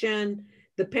conversation.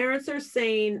 The parents are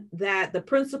saying that the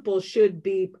principal should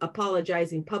be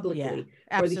apologizing publicly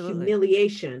for the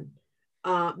humiliation.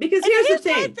 Because here's the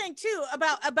thing. My thing too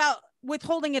about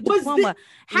withholding a diploma.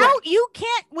 You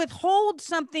can't withhold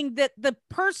something that the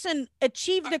person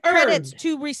achieved the credits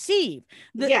to receive.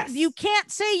 You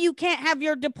can't say you can't have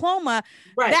your diploma.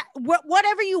 Right. That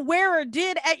whatever you wear or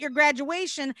did at your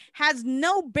graduation has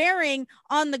no bearing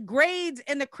on the grades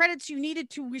and the credits you needed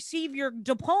to receive your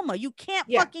diploma. You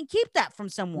can't fucking keep that from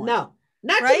someone. No.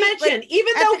 Not to mention, like,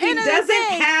 even though he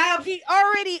doesn't have... He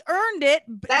already earned it.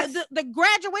 The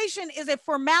graduation is a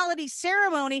formality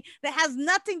ceremony that has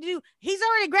nothing to do... He's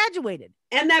already graduated.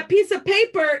 And that piece of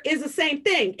paper is the same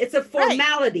thing. It's a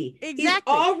formality. Right.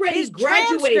 Exactly. He's already His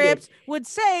graduated. Transcripts would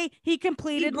say he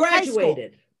completed high school.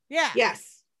 Yeah.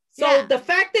 Yes. So the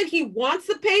fact that he wants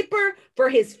the paper, for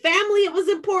his family, it was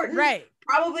important. Right.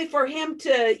 Probably for him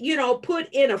to, put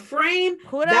in a frame.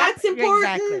 That's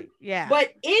important. Exactly. Yeah.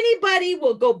 But anybody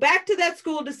will go back to that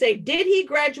school to say, did he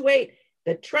graduate?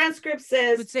 The transcript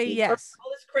says would say he yes.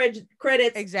 All his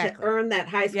credits to earn that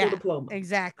high school diploma.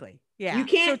 Exactly. Yeah. You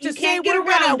can't, so you can't get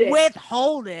around it.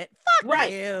 Withhold it. Fuck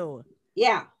you.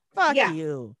 Yeah. Fuck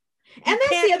you. And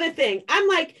that's the other thing. I'm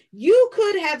like, you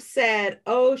could have said,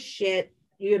 oh shit,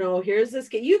 here's this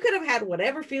kid. You could have had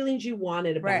whatever feelings you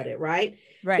wanted about it, right?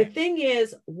 Right. The thing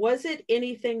is, was it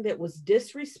anything that was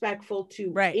disrespectful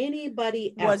to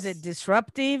anybody else? Was it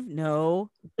disruptive? No.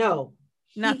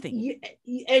 Nothing.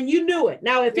 And you knew it.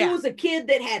 Now, if it was a kid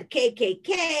that had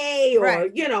KKK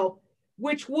or,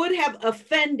 which would have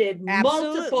offended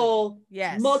multiple,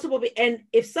 and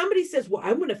if somebody says, well,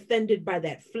 I'm offended by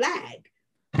that flag,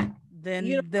 then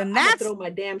I'm gonna throw my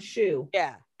damn shoe.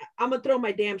 Yeah. I'm gonna throw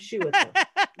my damn shoe at them.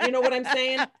 You know what I'm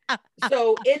saying?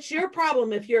 So it's your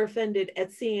problem if you're offended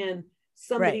at seeing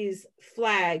somebody's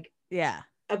flag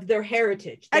of their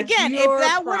heritage. That's again, if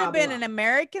that would have been an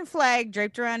American flag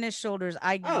draped around his shoulders,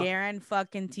 I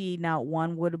guarantee not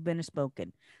one would have been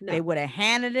spoken. No. They would have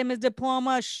handed him his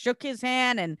diploma, shook his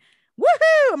hand, and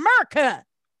woohoo, America.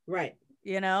 Right.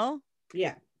 Yeah.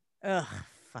 Ugh,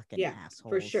 fucking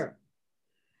assholes. For sure.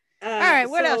 All right,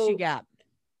 what else you got?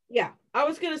 Yeah, I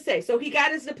was gonna say. So he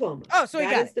got his diploma. Oh, so he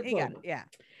got his diploma. Yeah.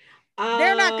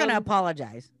 They're not gonna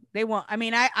apologize. They won't. I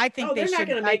mean, I think they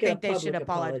should. I think they should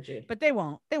apologize, but they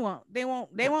won't. They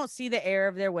won't see the error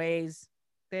of their ways.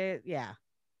 Yeah.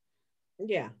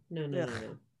 No.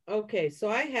 Okay, so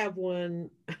I have one.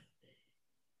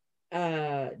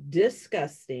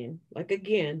 Disgusting. Like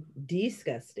again,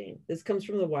 disgusting. This comes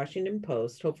from the Washington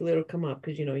Post. Hopefully it'll come up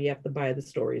because you have to buy the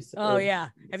stories. Oh yeah.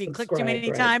 Have you clicked too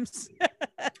many times?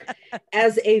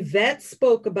 As a vet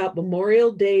spoke about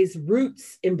Memorial Day's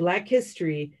roots in Black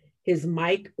history, his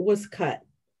mic was cut.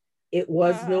 It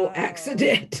was no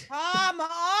accident. Come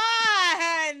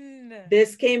on.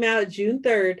 This came out June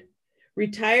 3rd.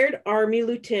 Retired Army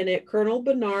Lieutenant Colonel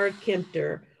Bernard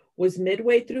Kempter was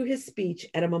midway through his speech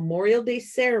at a Memorial Day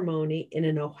ceremony in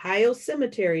an Ohio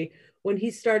cemetery when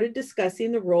he started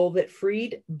discussing the role that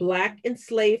freed Black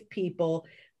enslaved people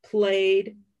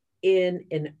played in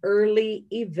an early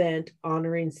event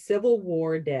honoring Civil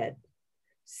War dead.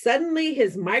 Suddenly,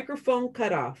 his microphone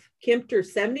cut off. Kempter,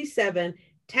 77,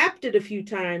 tapped it a few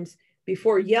times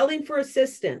before yelling for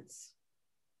assistance.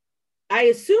 I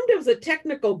assumed it was a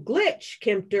technical glitch,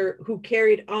 Kempter, who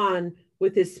carried on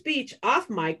with his speech off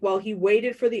mic while he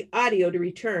waited for the audio to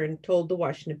return, told the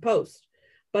Washington Post.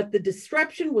 But the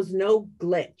disruption was no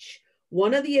glitch.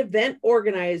 One of the event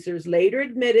organizers later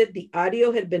admitted the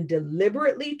audio had been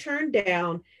deliberately turned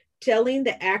down, telling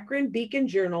the Akron Beacon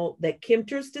Journal that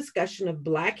Kempter's discussion of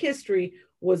Black history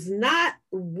was not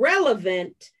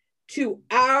relevant to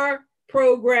our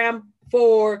program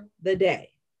for the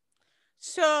day.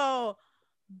 So,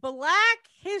 Black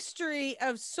history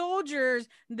of soldiers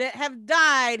that have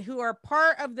died who are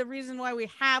part of the reason why we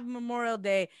have Memorial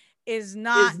Day is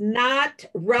not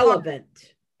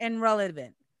relevant and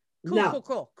relevant. Cool, no.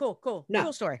 cool. No.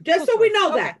 Cool story. Just cool so story. we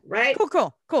know Okay. that, right?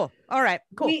 Cool. All right,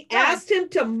 cool. We asked him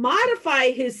to modify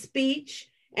his speech,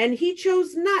 and he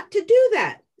chose not to do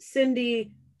that.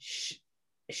 Cindy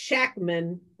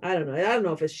Shackman, I don't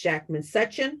know if it's Shackman,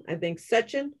 Suckin,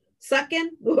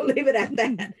 we'll leave it at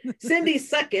that. Cindy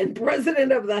Suckin,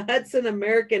 president of the Hudson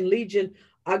American Legion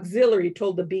Auxiliary,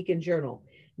 told the Beacon Journal.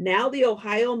 Now the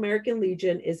Ohio American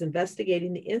Legion is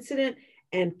investigating the incident,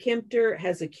 and Kempter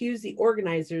has accused the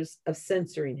organizers of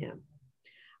censoring him.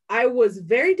 I was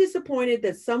very disappointed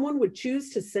that someone would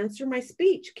choose to censor my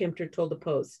speech, Kempter told the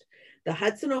Post. The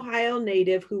Hudson, Ohio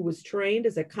native, who was trained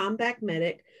as a combat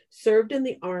medic, served in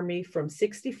the Army from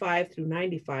 65 through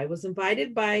 95, was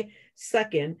invited by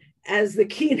Suckin as the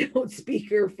keynote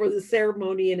speaker for the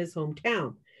ceremony in his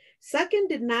hometown. Suckin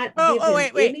did not give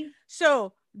him any...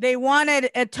 So they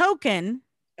wanted a token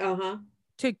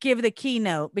to give the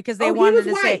keynote because they wanted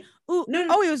to say, "Ooh,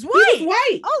 he was white. He was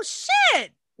white. Oh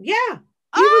shit! Yeah.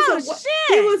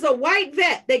 He was a white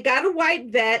vet. They got a white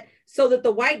vet so that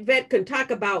the white vet can talk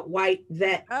about white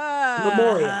vet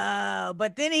memorial.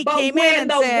 But then he came in and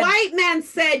the white man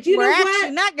said, "You know what? We're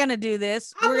actually not going to do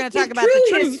this. We're going to talk about the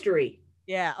true history."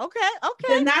 Yeah. Okay.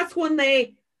 Then that's when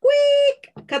they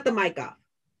cut the mic off.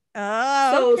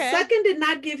 Oh, so Suckin did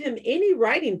not give him any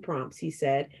writing prompts, he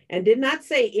said, and did not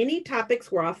say any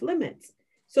topics were off limits.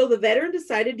 So the veteran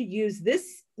decided to use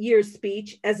this year's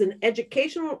speech as an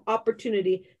educational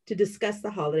opportunity to discuss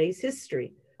the holiday's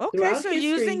history. Okay, so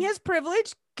using his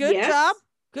privilege. Good job.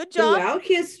 Throughout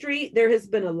history, there has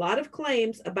been a lot of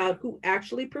claims about who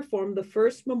actually performed the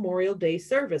first Memorial Day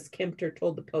service, Kempter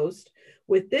told the Post.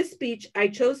 With this speech, I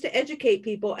chose to educate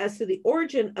people as to the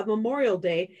origin of Memorial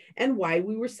Day and why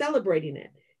we were celebrating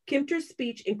it. Kempter's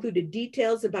speech included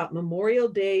details about Memorial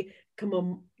Day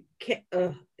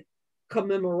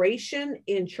commemoration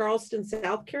in Charleston,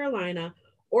 South Carolina,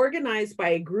 organized by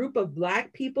a group of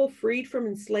Black people freed from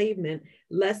enslavement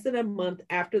less than a month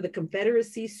after the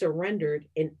Confederacy surrendered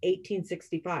in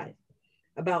 1865.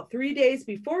 About 3 days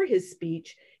before his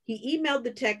speech, he emailed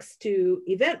the text to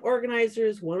event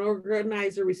organizers. One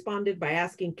organizer responded by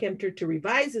asking Kempter to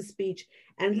revise his speech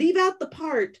and leave out the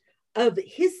part of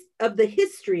the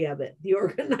history of it. The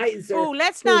organizer. Oh,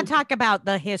 let's not talk about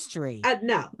the history.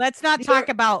 No. Let's not talk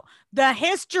about the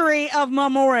history of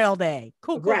Memorial Day.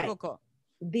 Cool.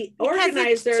 The organizer,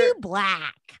 it's too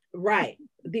Black. Right.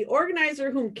 The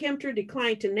organizer, whom Kempter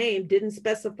declined to name, didn't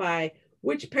specify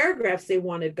which paragraphs they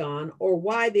wanted gone or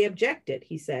why they objected,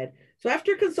 he said. So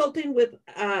after consulting with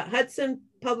Hudson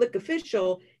public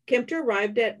official, Kempter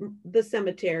arrived at the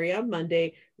cemetery on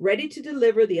Monday, ready to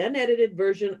deliver the unedited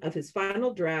version of his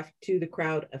final draft to the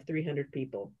crowd of 300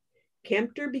 people.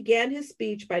 Kempter began his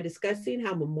speech by discussing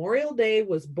how Memorial Day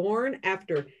was born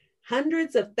after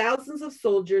hundreds of thousands of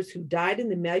soldiers who died in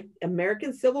the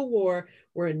American Civil War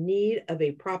were in need of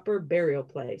a proper burial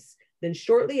place. Then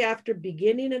shortly after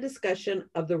beginning a discussion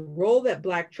of the role that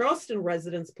Black Charleston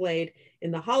residents played in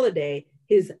the holiday,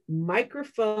 his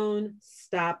microphone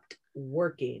stopped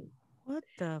working.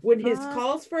 When his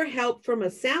calls for help from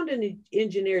a sound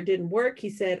engineer didn't work,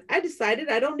 he said, "I decided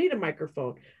I don't need a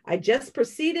microphone. I just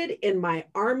proceeded in my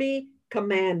Army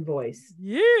command voice."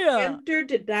 Yeah. Kempter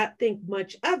did not think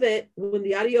much of it when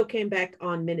the audio came back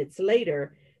on minutes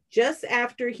later, just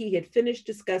after he had finished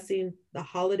discussing the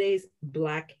holiday's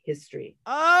Black history.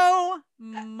 Oh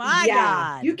my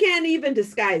God. You can't even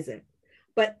disguise it.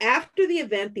 But after the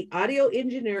event, the audio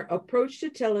engineer approached to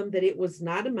tell him that it was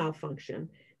not a malfunction.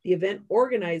 The event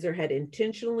organizer had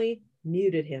intentionally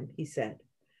muted him, he said.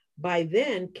 By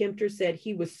then, Kempter said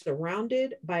he was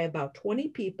surrounded by about 20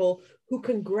 people who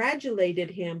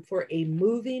congratulated him for a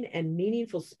moving and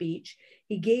meaningful speech.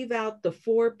 He gave out the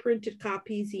 4 printed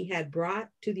copies he had brought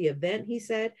to the event, he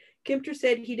said. Kempter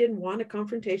said he didn't want a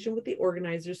confrontation with the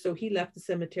organizers, so he left the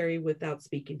cemetery without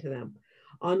speaking to them.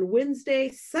 On Wednesday,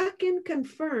 Suckin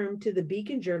confirmed to the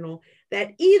Beacon Journal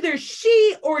that either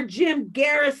she or Jim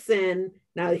Garrison,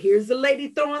 now here's the lady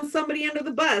throwing somebody under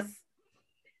the bus,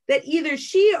 that either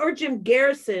she or Jim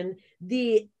Garrison,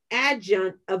 the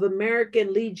adjutant of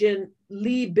American Legion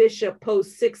Lee Bishop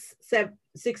Post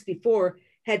 664,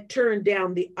 had turned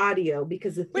down the audio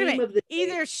because the theme of the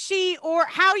either she or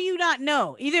how you not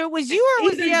know? Either it was you or it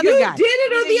was the other guy. Did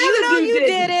it or either the you other dude you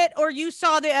did it or you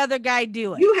saw the other guy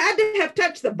do it. You had to have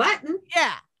touched the button.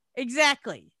 Yeah,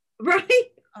 exactly.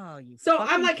 Right. Oh, you. So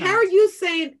I'm like, how are you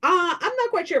saying? I'm not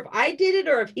quite sure if I did it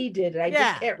or if he did it. I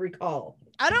just can't recall.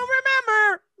 I don't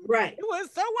remember. Right. It was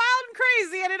so wild and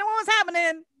crazy. I didn't know what was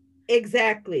happening.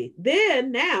 Exactly.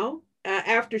 Then now,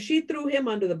 after she threw him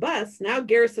under the bus, now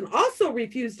Garrison also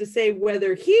refused to say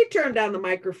whether he turned down the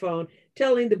microphone,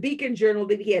 telling the Beacon Journal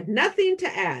that he had nothing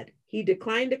to add. He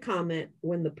declined to comment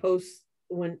when the Post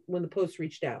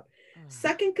reached out.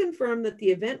 Suckin confirmed that the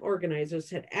event organizers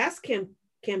had asked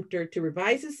Kempter to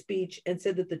revise his speech and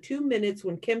said that the 2 minutes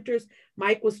when Kempter's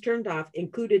mic was turned off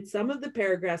included some of the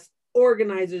paragraphs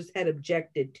organizers had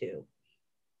objected to.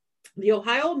 The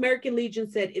Ohio American Legion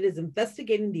said it is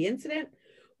investigating the incident.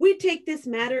 We take this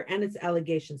matter and its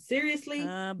allegations seriously.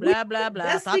 Blah, blah, blah.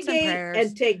 Investigate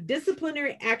and take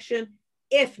disciplinary action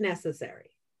if necessary.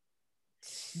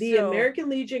 The American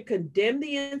Legion condemned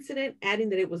the incident, adding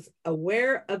that it was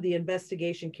aware of the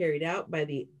investigation carried out by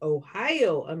the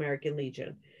Ohio American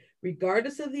Legion.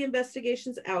 Regardless of the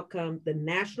investigation's outcome, the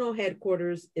national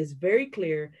headquarters is very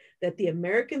clear that the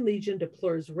American Legion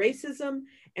deplores racism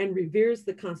and reveres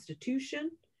the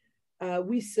Constitution.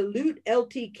 We salute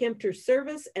L.T. Kempter's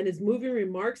service and his moving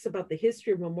remarks about the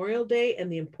history of Memorial Day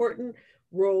and the important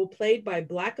role played by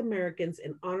Black Americans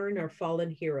in honoring our fallen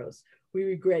heroes. We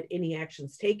regret any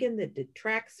actions taken that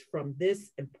detracts from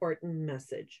this important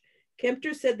message.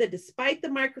 Kempter said that despite the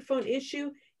microphone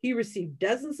issue, he received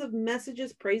dozens of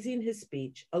messages praising his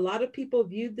speech. A lot of people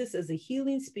viewed this as a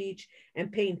healing speech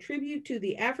and paying tribute to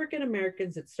the African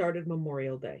Americans that started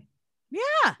Memorial Day.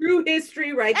 Yeah. True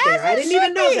history right there. I didn't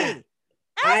even know that.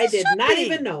 I did not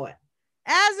even know it.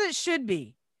 As it should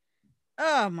be.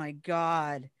 Oh my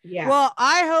God. Yeah. Well,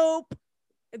 I hope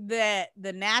that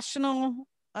the national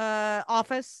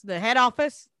office, the head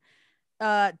office,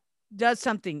 does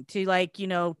something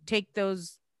to take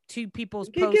those 2 people's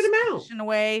posts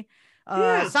away.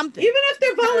 Something. Even if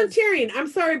they're volunteering. I'm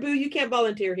sorry, Boo, you can't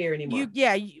volunteer here anymore.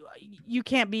 You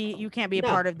can't be a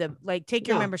part of the take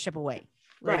your membership away.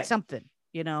 Something,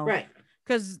 Right.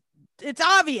 Because it's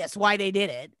obvious why they did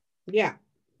it. Yeah.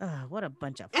 What a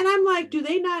bunch of. And I'm like, do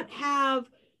they not have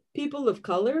people of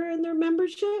color in their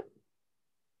membership?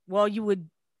 Well, you would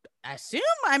assume.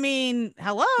 I mean,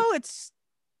 hello, it's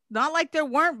not like there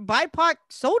weren't BIPOC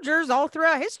soldiers all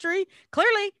throughout history.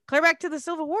 Clearly, clear back to the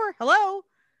Civil War. Hello.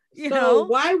 You know,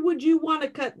 why would you want to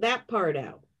cut that part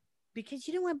out? Because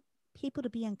you don't want people to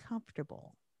be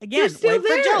uncomfortable. Again, they're still white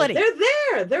there. fragility. They're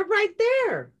there. They're right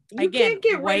there. You can't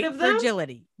get rid of them.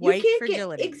 Fragility. White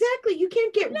fragility. Exactly. You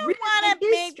can't get rid of want to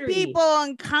make history. people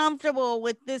uncomfortable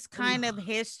with this kind of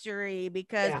history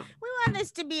because we want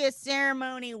this to be a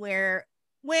ceremony where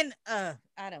I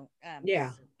don't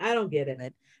get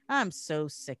it. I'm so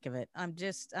sick of it. I'm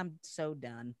so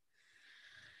done.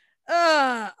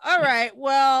 All right.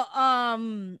 Well,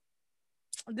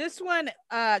 this one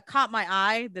caught my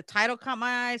eye. The title caught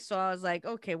my eye, so I was like,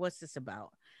 okay, what's this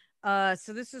about?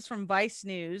 So this is from Vice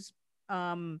News.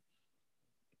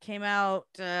 Came out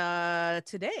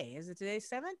today. Is it today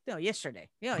 7th? No, yesterday.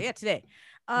 Yeah, today.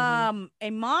 A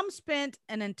mom spent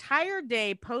an entire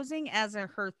day posing as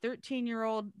her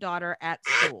 13-year-old daughter at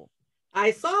school.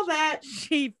 I saw that.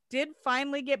 She did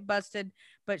finally get busted,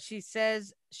 but she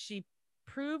says she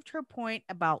proved her point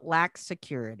about lax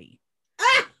security.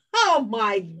 Oh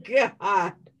my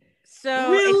God.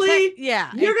 So really?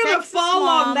 You're gonna fall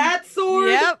on that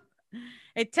sword? Yep.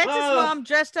 A Texas mom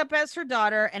dressed up as her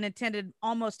daughter and attended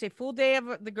almost a full day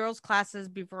of the girls' classes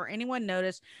before anyone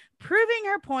noticed, proving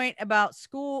her point about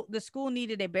school. The school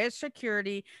needed a better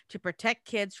security to protect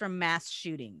kids from mass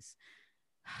shootings.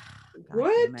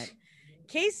 What?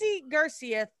 Casey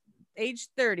Garcia, age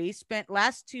 30, spent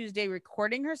last Tuesday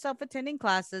recording herself attending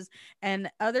classes and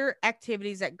other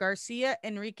activities at Garcia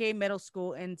Enrique Middle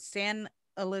School in San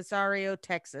Elizario,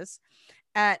 Texas,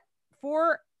 at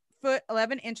 4 foot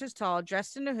 11 inches tall,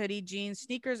 dressed in a hoodie, jeans,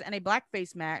 sneakers, and a black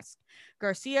face mask.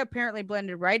 Garcia apparently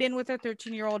blended right in with her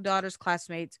 13-year-old daughter's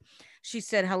classmates. She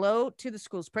said hello to the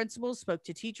school's principals, spoke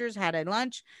to teachers, had a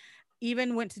lunch,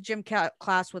 even went to gym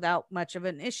class without much of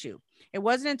an issue. It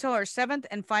wasn't until her 7th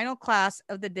and final class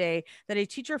of the day that a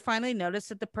teacher finally noticed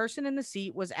that the person in the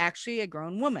seat was actually a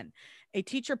grown woman. A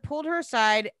teacher pulled her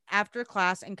aside after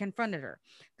class and confronted her.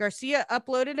 Garcia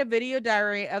uploaded a video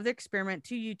diary of the experiment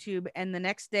to YouTube and the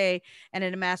next day, and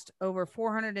it amassed over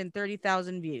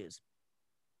 430,000 views.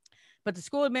 But the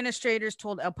school administrators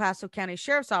told El Paso County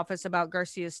Sheriff's Office about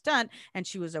Garcia's stunt, and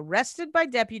she was arrested by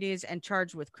deputies and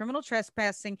charged with criminal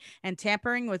trespassing and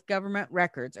tampering with government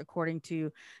records, according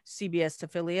to CBS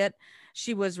affiliate.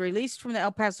 She was released from the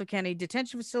El Paso County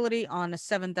Detention Facility on a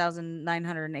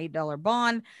 $7,908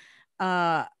 bond.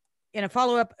 In a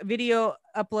follow-up video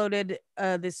uploaded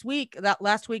last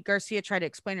week, Garcia tried to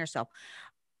explain herself.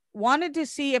 Wanted to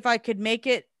see if I could make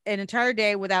it an entire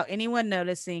day without anyone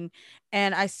noticing.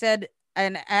 And I said,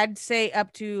 and I'd say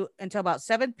up to until about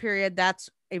 7th period.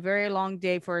 That's a very long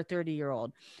day for a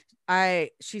 30-year-old.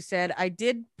 She said, I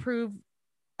did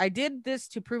this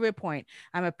to prove a point.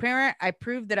 I'm a parent. I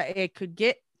proved that I could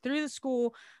get through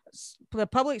the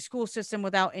public school system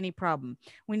without any problem.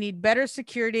 We need better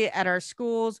security at our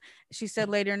schools, she said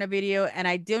later in a video. And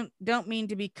I don't mean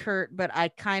to be curt, but I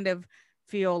kind of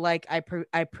feel like I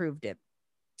proved it.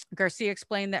 Garcia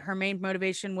explained that her main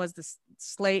motivation was the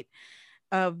slate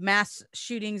of mass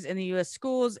shootings in the U.S.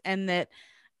 schools, and that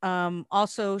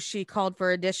also she called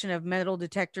for addition of metal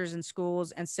detectors in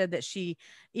schools, and said that she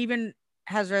even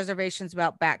has reservations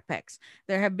about backpacks.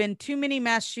 There have been too many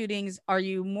mass shootings. Are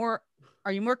you more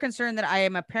concerned that I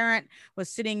am a parent was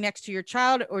sitting next to your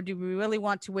child, or do we really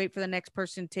want to wait for the next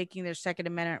person taking their Second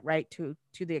Amendment right to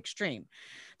the extreme?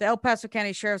 The El Paso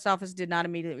County Sheriff's Office did not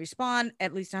immediately respond.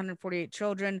 At least 148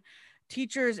 children,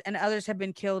 teachers, and others have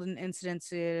been killed in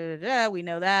incidents. We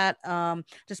know that.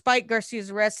 Despite Garcia's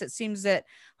arrest, it seems that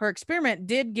her experiment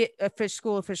did get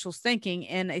school officials thinking.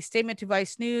 In a statement to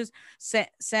Vice News, San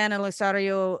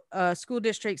Elizario School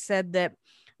District said that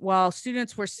while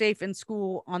students were safe in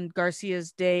school on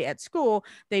Garcia's day at school,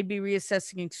 they'd be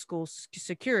reassessing school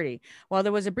security. While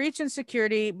there was a breach in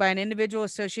security by an individual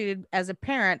associated as a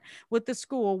parent with the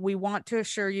school, we want to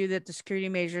assure you that the security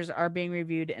measures are being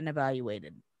reviewed and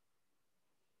evaluated.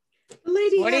 The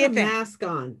lady had a mask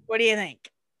on. What do you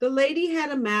think? The lady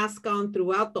had a mask on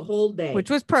throughout the whole day.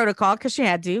 Which was protocol, because she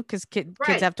had to, because kids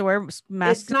have to wear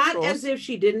masks. It's not as if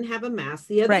she didn't have a mask.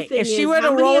 The other thing if she would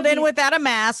have rolled in without a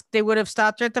mask, they would have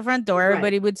stopped her at the front door.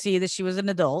 Everybody would see that she was an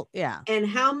adult. Yeah. And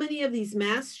how many of these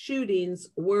mass shootings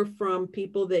were from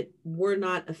people that were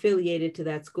not affiliated to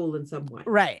that school in some way?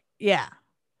 Right. Yeah.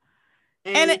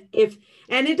 And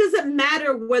it doesn't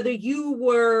matter whether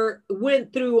you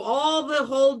went through all the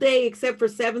whole day except for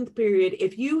 7th period.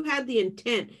 If you had the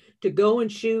intent to go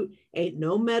and shoot, ain't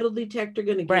no metal detector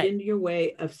going to get into your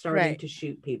way of starting to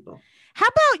shoot people. How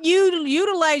about you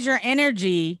utilize your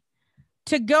energy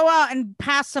to go out and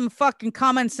pass some fucking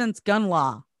common sense gun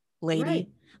law,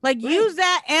 lady? Use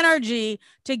that energy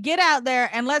to get out there,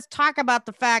 and let's talk about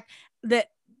the fact that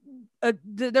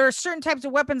there are certain types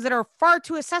of weapons that are far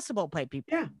too accessible by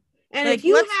people. Yeah. And if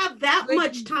you have that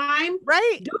much time,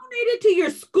 donate it to your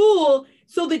school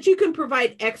so that you can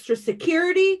provide extra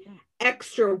security,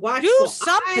 extra watchful do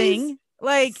something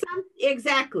eyes,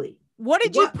 exactly. What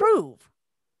did you prove?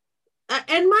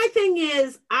 And my thing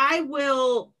is, I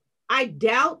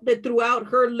doubt that throughout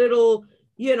her little,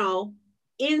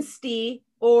 Insty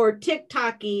or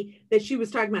TikToky that she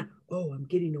was talking about, oh, I'm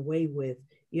getting away with,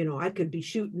 I could be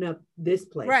shooting up this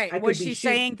place. Right. Was she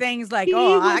saying things like,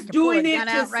 I was doing it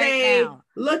to say,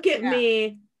 look at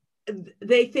me.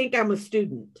 They think I'm a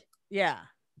student. Yeah.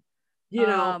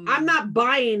 I'm not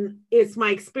buying. It's my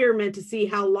experiment to see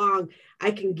how long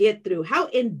I can get through. How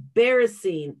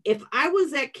embarrassing. If I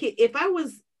was that kid, if I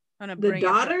was the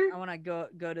daughter, I want to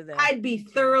go to that. I'd be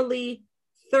thoroughly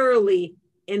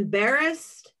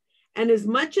embarrassed. And as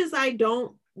much as I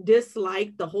don't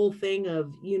dislike the whole thing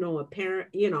of a parent,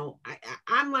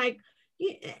 I'm like,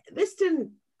 this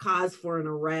didn't cause for an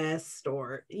arrest,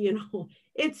 or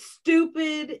it's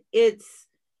stupid, it's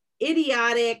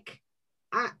idiotic.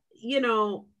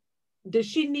 Does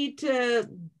she need to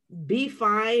be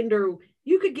fined, or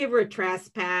you could give her a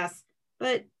trespass?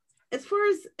 But as far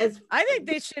as I think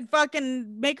they should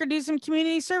fucking make her do some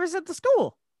community service at the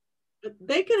school.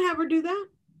 They can have her do that.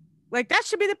 Like that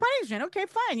should be the punishment. Okay,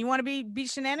 fine. You want to be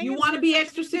shenanigans? You want to be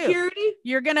extra security?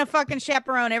 You're gonna fucking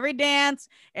chaperone every dance,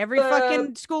 every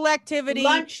fucking school activity, the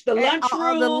lunch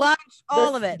room, the lunch,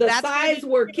 all of it. The sides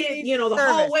where kids, you know, the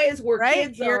hallways where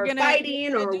kids are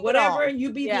fighting or whatever.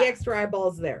 You be the extra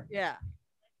eyeballs there. Yeah.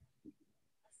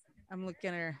 I'm looking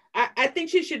at her. I think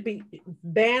she should be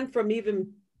banned from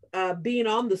even being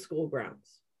on the school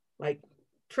grounds, like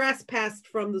trespassed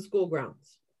from the school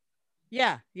grounds.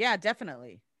 Yeah,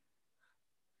 definitely.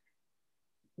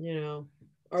 You know,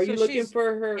 are you looking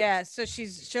for her? Yeah, so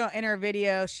she's showing in her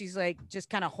video, she's like just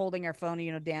kind of holding her phone,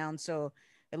 you know, down. So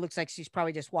it looks like she's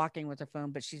probably just walking with her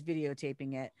phone, but she's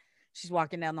videotaping it. She's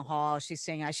walking down the hall. She's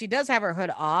saying she does have her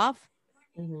hood off.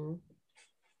 Mm-hmm.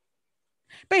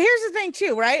 But here's the thing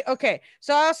too, right? Okay.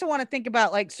 So I also want to think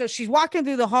about like, so she's walking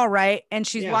through the hall, right? And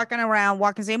she's walking around,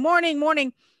 saying, morning,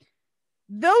 morning.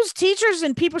 Those teachers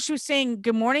and people she was saying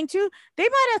good morning to, they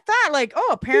might have thought like, oh,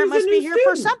 a parent must be here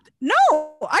for something.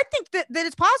 No, I think that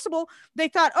it's possible. They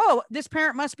thought, oh, this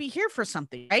parent must be here for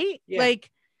something, right? Yeah. Like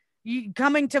you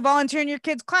coming to volunteer in your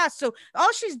kid's class. So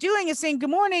all she's doing is saying good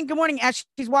morning as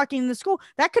she's walking in the school.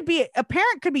 That could be a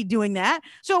parent could be doing that.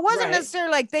 So it wasn't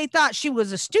necessarily like they thought she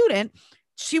was a student.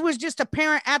 She was just a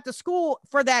parent at the school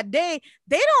for that day.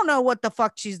 They don't know what the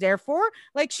fuck she's there for.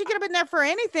 Like she could have been there for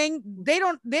anything.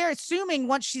 They're assuming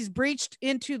once she's breached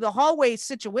into the hallway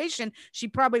situation, she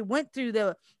probably went through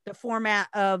the format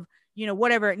of, you know,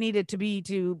 whatever it needed to be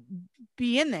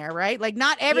in there. Right. Like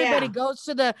not everybody goes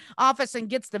to the office and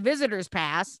gets the visitor's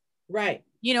pass. Right.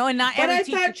 You know, and not every I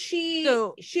thought she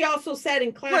also sat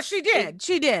in class. Well,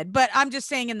 she did. But I'm just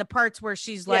saying in the parts where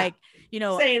she's like, you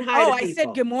know, saying hi to people. I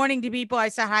said good morning to people. I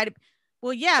said hi to.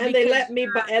 Well, yeah, and they let me,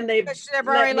 and they're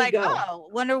already like, go. Oh,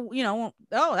 wonder, you know,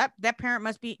 oh, that parent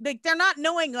must be like, they're not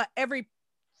knowing every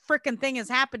freaking thing is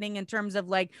happening in terms of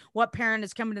like what parent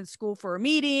is coming to school for a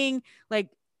meeting. Like,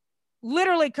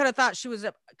 literally could have thought she was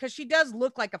because she does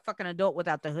look like a fucking adult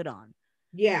without the hood on.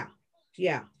 Yeah.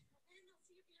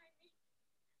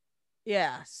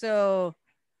 So.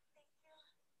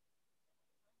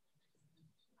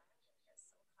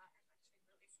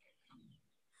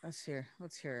 Let's hear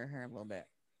her a little bit.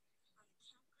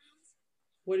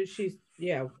 What is she?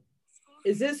 Yeah.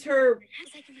 Is this her?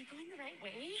 It's like, am I going the right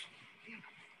way? Yeah.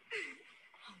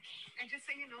 Okay. And just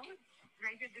so you know,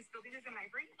 right here, this building is a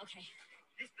library. Okay.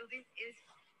 This building is.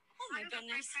 Oh my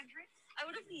goodness. I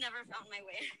would have never found my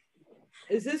way.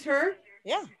 Is this her?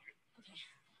 Yeah. Okay.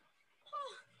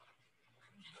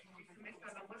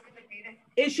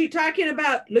 Is she talking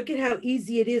about, look at how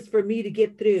easy it is for me to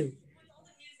get through?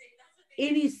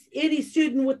 Any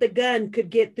student with a gun could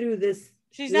get through this.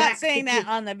 She's not saying that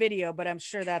on the video, but I'm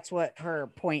sure that's what her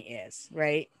point is,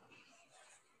 right?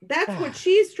 That's what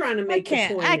she's trying to make.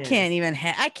 I can't even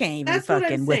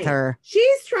fucking with her.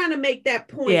 She's trying to make that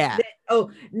point. Yeah. That,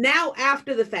 now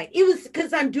after the fact, it was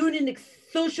because I'm doing a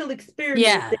social experiment.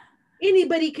 Yeah.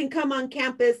 Anybody can come on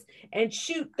campus and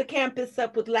shoot the campus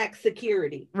up with lax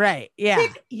security. Right. Yeah.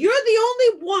 Rick, you're the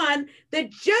only one that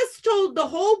just told the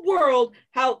whole world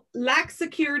how lax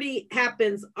security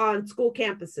happens on school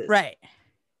campuses. Right.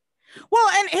 Well,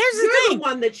 and here's the thing. The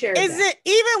one that shared is that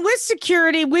even with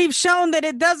security, we've shown that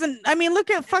it doesn't. I mean, look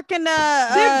at fucking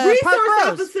Park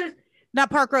Rose.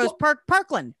 Not Park Rose,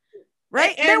 Parkland.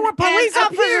 Right. There were police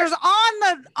officers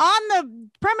on the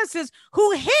premises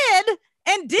who hid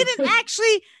and didn't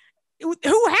actually, who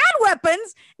had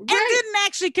weapons and didn't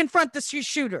actually confront the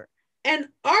shooter. And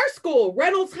our school,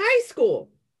 Reynolds High School,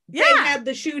 they had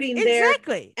the shooting there.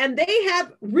 Exactly. And they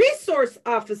have resource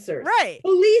officers,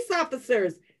 police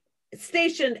officers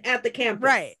stationed at the campus.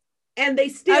 Right. And they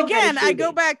still again, I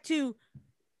go back to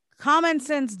common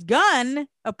sense gun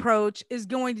approach is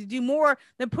going to do more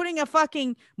than putting a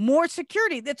fucking more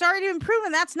security. That's already been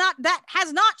proven. That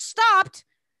has not stopped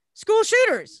school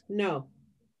shooters. No.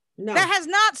 That has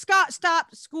not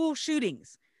stopped school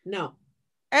shootings. No.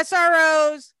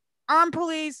 SROs, armed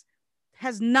police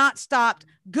has not stopped.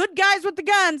 Good guys with the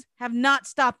guns have not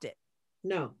stopped it.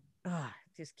 No. I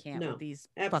just can't with these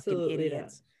fucking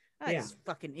idiots. That's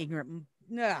fucking ignorant.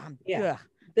 Yeah.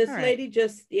 This lady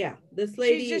just, this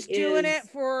lady she's just doing it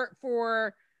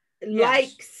for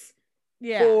likes,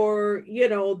 for, you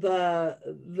know,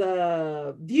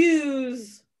 the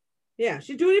views. Yeah,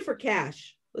 she's doing it for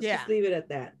cash. Let's just leave it at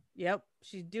that. Yep.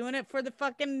 She's doing it for the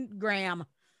fucking gram.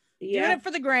 Doing it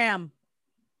for the gram.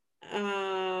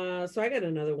 So I got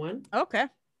another one. Okay.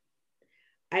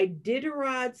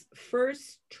 Iditarod's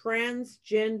first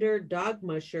transgender dog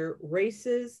musher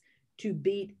races to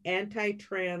beat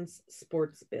anti-trans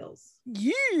sports bills.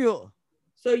 Yeah.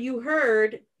 So you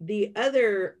heard the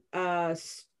other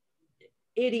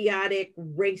idiotic,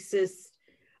 racist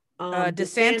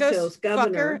DeSantis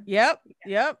governor. Fucker.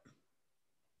 Yep.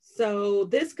 So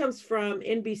this comes from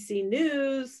NBC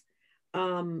News.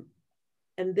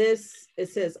 And it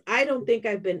says, I don't think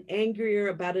I've been angrier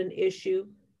about an issue,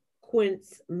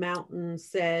 Quince Mountain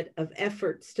said, of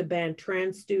efforts to ban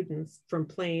trans students from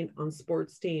playing on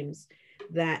sports teams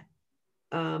that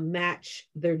match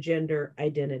their gender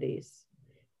identities.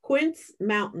 Quince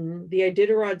Mountain, the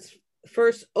Iditarod's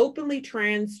first openly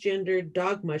transgendered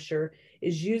dog musher,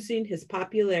 is using his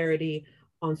popularity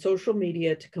on social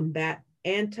media to combat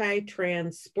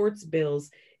anti-trans sports bills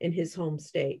in his home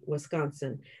state,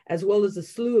 Wisconsin, as well as a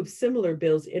slew of similar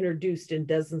bills introduced in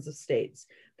dozens of states.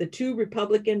 The two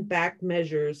Republican-backed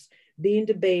measures being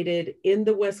debated in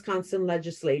the Wisconsin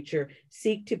legislature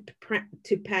seek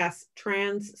to pass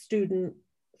trans students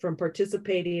from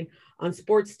participating on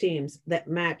sports teams that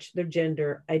match their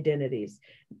gender identities.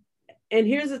 And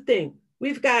here's the thing,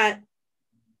 we've got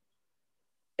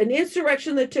an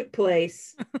insurrection that took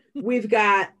place. We've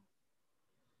got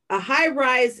a high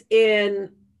rise in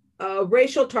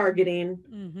racial targeting.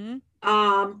 Mm-hmm.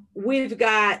 We've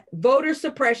got voter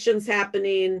suppressions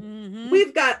happening. Mm-hmm.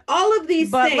 We've got all of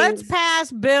these things. But let's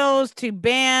pass bills to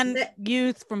ban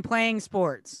youth from playing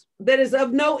sports. That is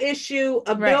of no issue,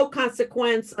 of no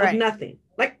consequence, of nothing.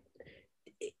 Like,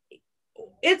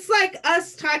 it's like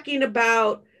us talking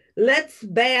about, let's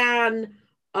ban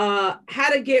how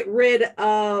to get rid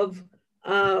of,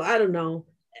 I don't know,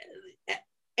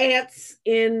 ants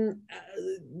in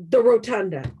the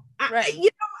rotunda.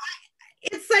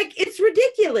 It's like, it's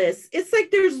ridiculous. It's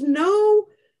like there's no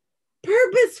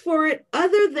purpose for it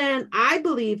other than, I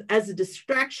believe, as a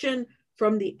distraction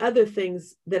from the other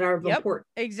things that are important.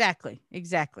 Exactly.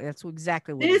 That's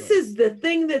exactly what this is the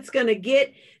thing that's going to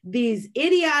get these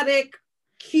idiotic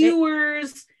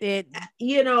cuers,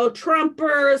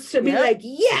 Trumpers to be like,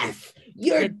 yes,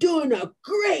 you're doing a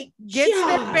great gets job.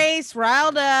 Their base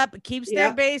riled up, keeps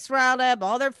their base riled up,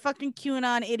 all their fucking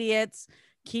QAnon idiots,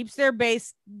 keeps their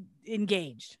base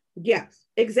engaged. Yes,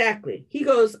 exactly. He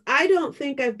goes, I don't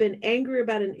think I've been angry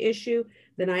about an issue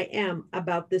than I am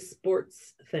about this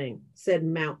sports thing, said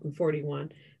Mountain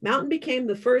 41. Mountain became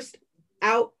the first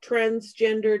out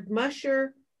transgendered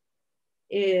musher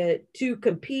to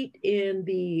compete in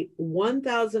the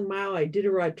 1,000-mile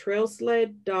Iditarod trail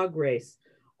sled dog race.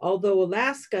 Although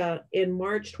Alaska in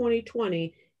March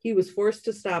 2020, he was forced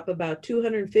to stop about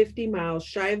 250 miles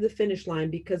shy of the finish line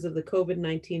because of the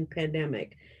COVID-19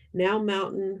 pandemic. Now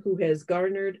Mountain, who has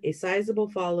garnered a sizable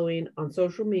following on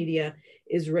social media,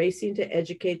 is racing to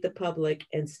educate the public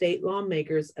and state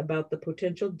lawmakers about the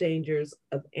potential dangers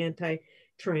of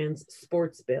anti-trans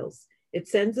sports bills. It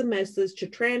sends a message to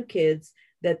trans kids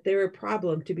that they're a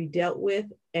problem to be dealt with,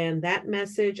 and that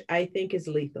message, I think, is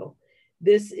lethal.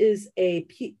 This is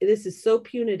so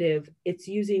punitive. It's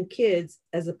using kids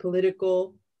as a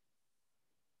political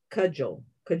cudgel.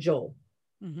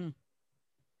 Mm-hmm.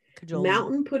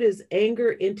 Mountain put his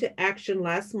anger into action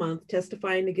last month,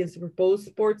 testifying against the proposed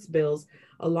sports bills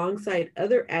alongside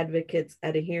other advocates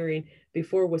at a hearing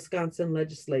before Wisconsin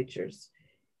legislatures.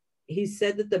 He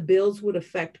said that the bills would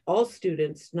affect all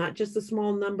students, not just a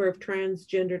small number of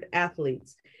transgendered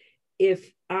athletes.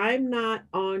 If I'm not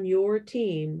on your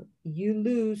team, you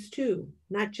lose too,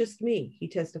 not just me, he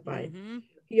testified. Mm-hmm.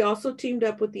 He also teamed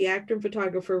up with the actor and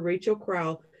photographer Rachel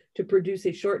Crowell to produce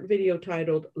a short video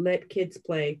titled Let Kids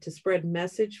Play to spread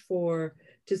message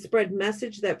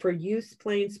that for youth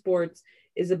playing sports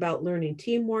is about learning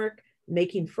teamwork,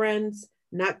 making friends,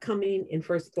 not coming in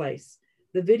first place.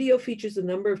 The video features a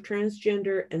number of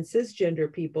transgender and cisgender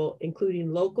people,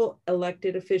 including local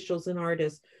elected officials and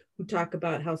artists, who talk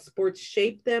about how sports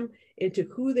shaped them into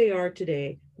who they are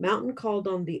today. Mountain called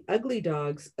on the Ugly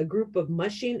Dogs, a group of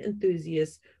mushing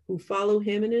enthusiasts who follow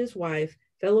him and his wife,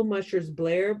 fellow mushers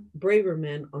Blair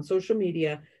Braverman, on social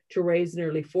media to raise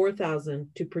nearly $4,000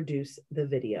 to produce the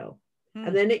video.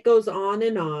 And then it goes on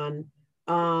and on,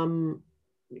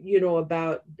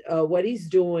 about what he's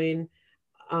doing.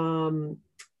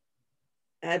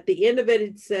 At the end of it,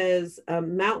 it says,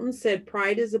 Mountain said,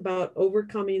 pride is about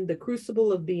overcoming the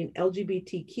crucible of being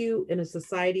LGBTQ in a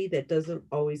society that doesn't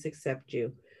always accept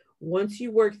you. Once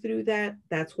you work through that,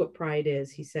 that's what pride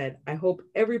is, he said. I hope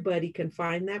everybody can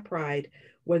find that pride,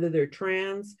 whether they're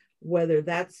trans, whether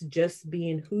that's just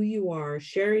being who you are,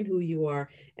 sharing who you are,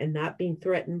 and not being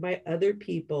threatened by other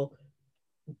people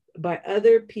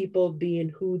being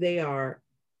who they are,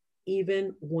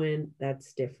 even when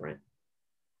that's different.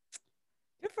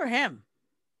 Good for him.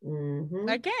 Mm-hmm.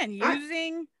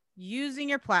 Again, using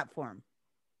your platform.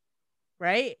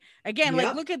 right? Again, like,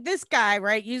 Yep. look at this guy,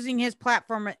 right? Using his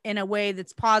platform in a way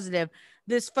that's positive.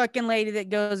 This fucking lady that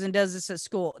goes and does this at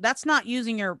school, that's not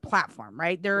using your platform,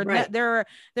 right? Right. There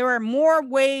are more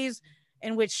ways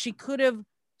in which she could have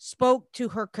spoke to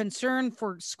her concern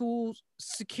for school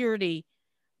security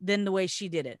than the way she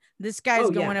did it. This guy's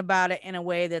Oh, yeah. going about it in a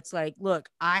way that's like, look,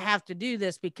 I have to do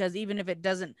this because even if it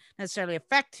doesn't necessarily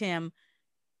affect him,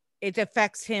 it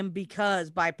affects him because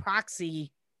by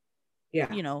proxy,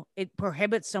 Yeah. you know, it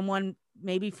prohibits someone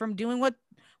maybe from doing what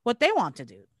they want to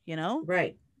do, you know?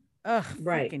 Right. Ugh,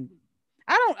 Right. freaking,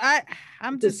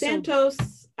 I'm just so,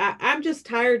 DeSantos, I'm just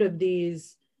tired of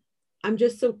these. I'm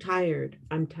just so tired.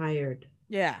 I'm tired.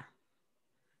 yeah.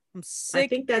 I'm sick. I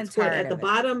think that's and what tired at the of it.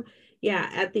 bottom. Yeah,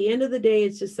 at the end of the day,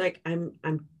 it's just like I'm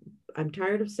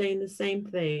tired of saying the same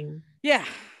thing. Yeah.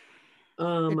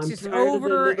 I'm It's just tired of the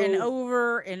over and little,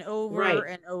 over and over Right.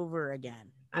 and over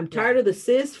again. I'm tired of the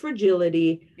cis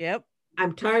fragility. Yep.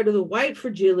 I'm tired of the white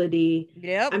fragility.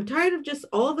 Yep. I'm tired of just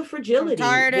all the fragility. I'm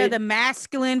tired of the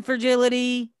masculine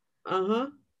fragility. Uh-huh.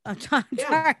 I'm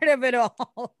Yeah. tired of it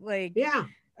all. Like, Yeah.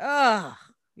 oh,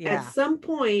 yeah. At some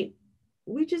point,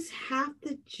 we just have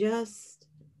to just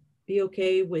be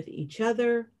okay with each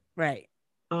other. Right.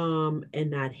 And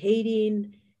not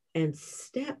hating and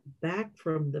step back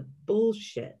from the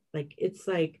bullshit. Like, it's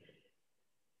like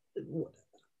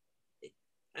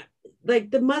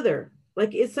the mother,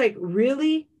 like, it's like,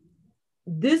 really,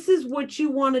 this is what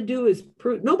you want to do is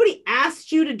prove. Nobody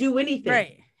asked you to do anything.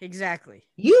 Right. Exactly.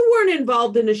 You weren't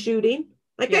involved in a shooting.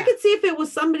 Like, Yeah. I could see if it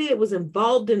was somebody that was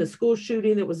involved in a school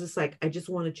shooting that was just like, I just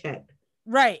want to check.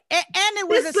 Right. And it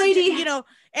was This a lady- you know,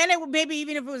 and it would maybe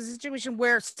even if it was a situation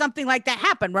where something like that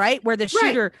happened, right? Where the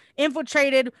shooter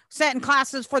infiltrated, sat in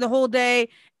classes for the whole day,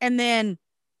 and then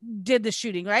did the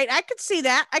shooting, right? I could see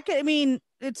that. I mean,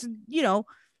 it's, you know,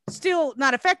 still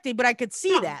not effective, but I could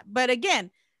see No. that. But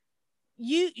again,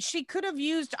 she could have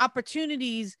used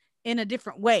opportunities in a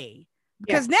different way.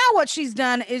 Because now what she's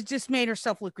done is just made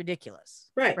herself look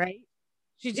ridiculous. Right. Right.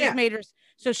 She just made her,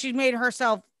 so she made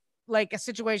herself like a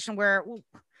situation where, well,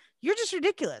 you're just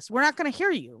ridiculous. We're not going to hear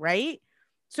you. Right.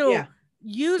 So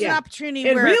use an opportunity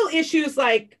and where real issues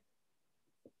like,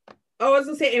 I was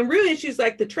gonna say, and real issues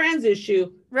like the trans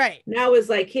issue, right now is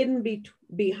like hidden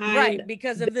behind right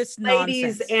because of this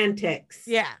ladies' nonsense. antics.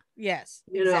 Yeah. Yes.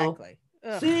 You know. Exactly.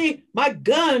 Ugh. See, my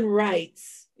gun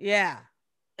rights. Yeah.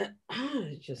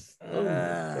 Just, oh my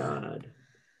God.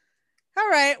 All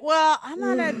right. Well, I'm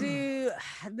gonna do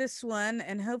this one,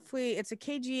 and hopefully it's a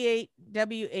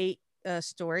KG8W8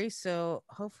 story. So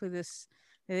hopefully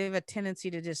they have a tendency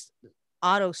to just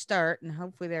auto start, and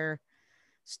hopefully their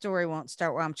story won't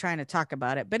start while I'm trying to talk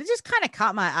about it. But it just kind of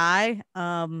caught my eye.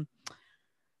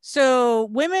 So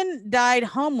women died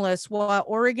homeless while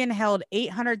Oregon held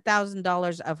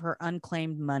 $800,000 of her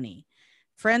unclaimed money.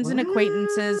 Friends and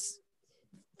acquaintances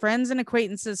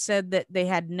said that they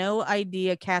had no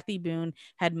idea Kathy Boone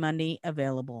had money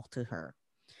available to her.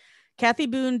 Kathy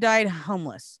Boone died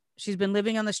homeless. She's been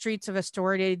living on the streets of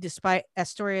Astoria despite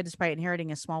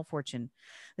inheriting a small fortune.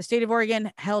 The state of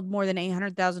Oregon held more than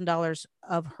 $800,000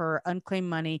 of her unclaimed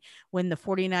money when the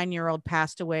 49-year-old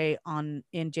passed away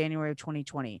in January of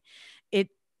 2020. It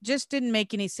just didn't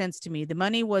make any sense to me. The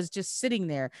money was just sitting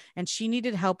there, and she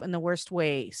needed help in the worst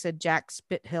way, said Jack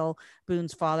Spithill,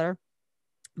 Boone's father.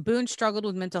 Boone struggled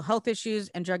with mental health issues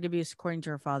and drug abuse, according to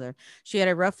her father. She had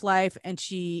a rough life, and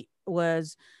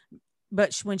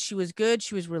but when she was good,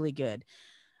 she was really good.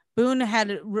 Boone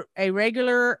had was a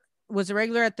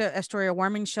regular at the Astoria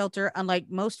warming shelter. Unlike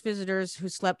most visitors who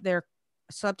slept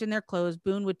in their clothes,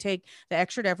 Boone would take the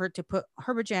extra effort to put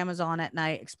her pajamas on at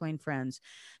night, explained friends.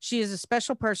 She is a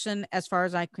special person as far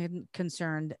as I'm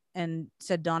concerned, and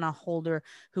said Donna Holder,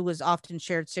 who was often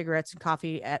shared cigarettes and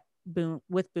coffee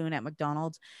with Boone at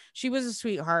McDonald's. She was a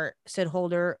sweetheart, said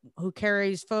Holder, who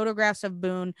carries photographs of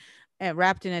Boone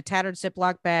wrapped in a tattered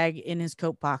Ziploc bag in his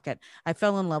coat pocket. I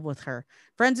fell in love with her.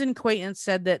 Friends and acquaintances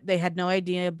said that they had no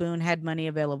idea Boone had money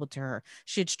available to her.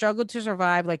 She had struggled to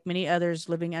survive like many others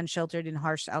living unsheltered in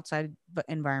harsh outside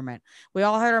environment. We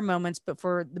all had our moments, but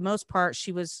for the most part,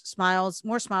 she was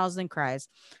more smiles than cries,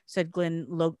 said Glenn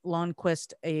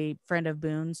Longquist, a friend of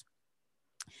Boone's.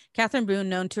 Catherine Boone,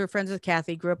 known to her friends as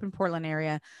Kathy, grew up in Portland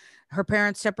area. Her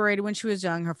parents separated when she was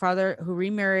young. Her father, who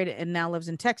remarried and now lives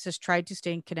in Texas, tried to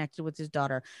stay connected with his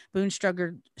daughter. Boone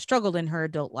struggled in her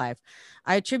adult life.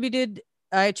 I attribute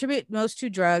most to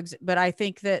drugs, but I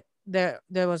think that there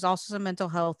was also some mental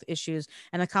health issues,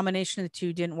 and the combination of the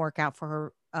two didn't work out for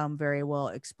her very well,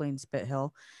 explained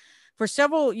Spithill. For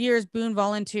several years, Boone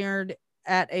volunteered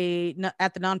at the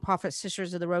nonprofit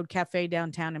Sisters of the Road Cafe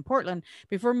downtown in Portland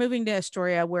before moving to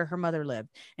Astoria, where her mother lived.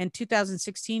 In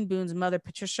 2016, Boone's mother,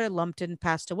 Patricia Lumpton,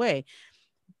 passed away.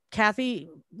 Kathy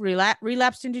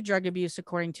relapsed into drug abuse,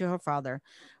 according to her father.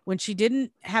 When she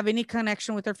didn't have any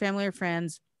connection with her family or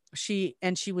friends, she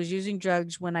was using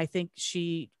drugs when I think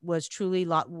she was truly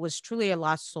a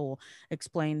lost soul,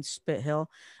 explained Spithill.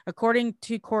 According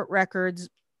to court records,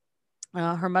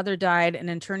 her mother died. An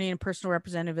attorney and personal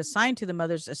representative assigned to the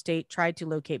mother's estate tried to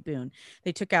locate Boone.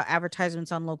 They took out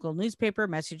advertisements on local newspaper,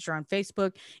 messaged her on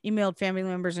Facebook, emailed family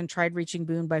members, and tried reaching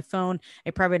Boone by phone.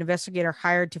 A private investigator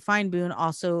hired to find Boone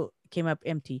also came up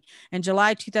empty. In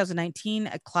July 2019,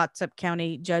 a Clatsop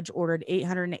County judge ordered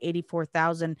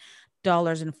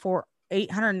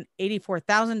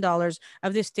 $884,000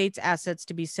 of the state's assets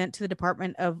to be sent to the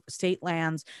Department of State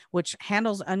Lands, which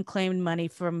handles unclaimed money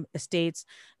from estates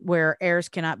where heirs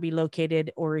cannot be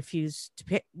located or refuse to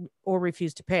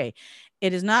pay.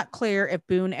 It is not clear if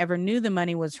Boone ever knew the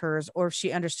money was hers or if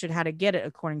she understood how to get it,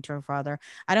 according to her father.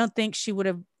 I don't think she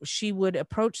would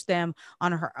approach them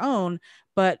on her own,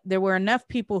 but there were enough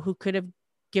people who could have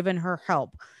given her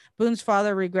help. Boone's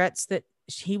father regrets that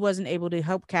he wasn't able to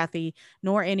help Kathy,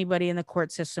 nor anybody in the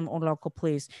court system or local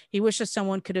police. He wishes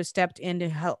someone could have stepped in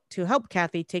to help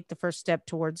Kathy take the first step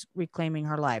towards reclaiming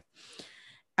her life.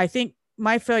 I think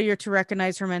my failure to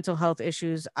recognize her mental health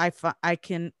issues, I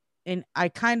kind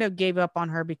of gave up on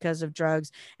her because of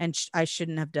drugs, and I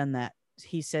shouldn't have done that,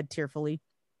 he said tearfully.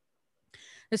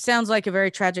 This sounds like a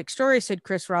very tragic story, said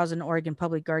Chris Rosen, Oregon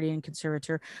Public Guardian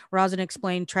Conservator. Rosen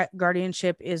explained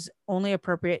guardianship is only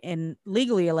appropriate and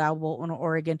legally allowable in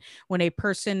Oregon when a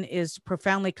person is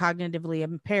profoundly cognitively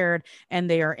impaired and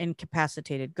they are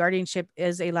incapacitated. Guardianship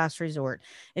is a last resort.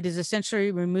 It is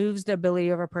essentially removes the ability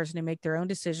of a person to make their own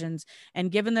decisions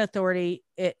and given the authority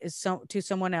to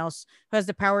someone else who has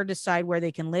the power to decide where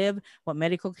they can live, what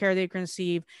medical care they can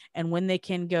receive, and when they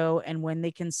can go and when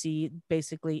they can see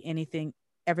basically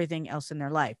everything else in their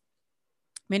life.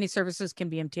 Many services can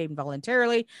be obtained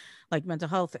voluntarily, like mental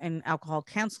health and alcohol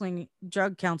counseling,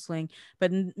 drug counseling,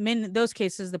 but in those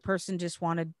cases, the person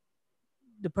wanted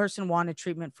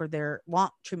treatment for their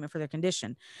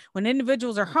condition. When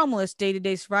individuals are homeless,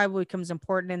 day-to-day survival becomes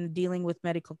important in dealing with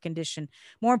medical condition,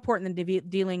 more important than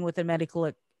dealing with a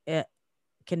medical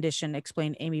condition,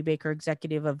 explained Amy Baker,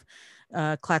 executive of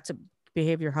Clatsop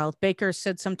Behavioral Health. Baker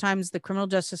said sometimes the criminal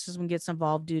justice system gets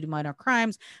involved due to minor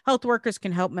crimes. Health workers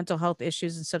can help mental health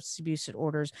issues and substance abuse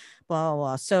disorders, blah, blah,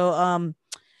 blah. So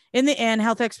in the end,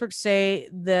 health experts say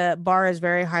the bar is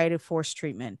very high to force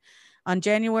treatment. On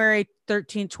January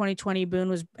 13, 2020,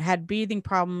 Boone had breathing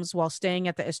problems while staying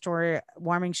at the Astoria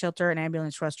warming shelter. An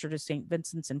ambulance rushed her to St.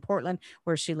 Vincent's in Portland,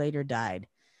 where she later died.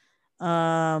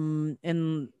 In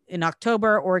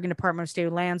October, Oregon Department of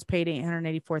State Lands paid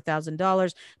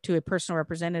 $884,000 to a personal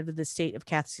representative of the state of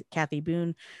Kathy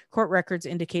Boone. Court records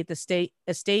indicate the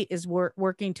estate is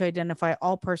working to identify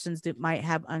all persons that might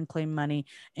have unclaimed money,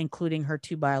 including her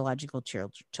two biological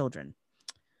children.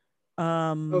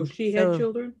 She had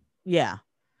children? Yeah.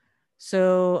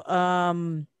 So, well,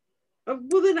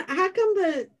 then how come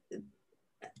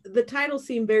the title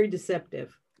seemed very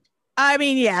deceptive? I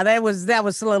mean, yeah, that was a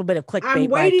little bit of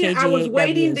clickbait. I was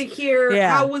waiting to hear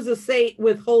how was the state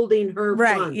withholding her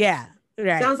funds. Yeah.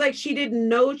 Right. Sounds like she didn't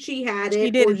know she had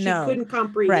it. She couldn't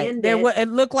comprehend it. It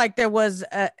looked like there was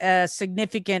a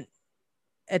significant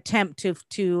attempt to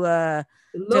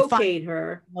locate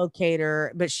her,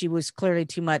 but she was clearly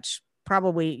too much,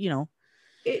 probably,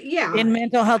 in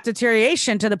mental health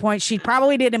deterioration to the point she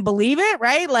probably didn't believe it,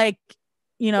 right? Like,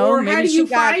 or how do you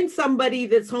find somebody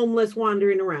that's homeless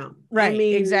wandering around? Right.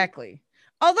 Exactly.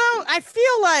 Although I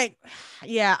feel like,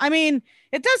 I mean,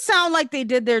 it does sound like they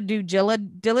did their due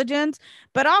diligence,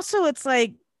 but also it's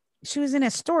like she was in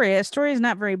Astoria. Astoria is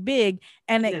not very big.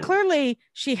 And clearly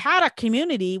she had a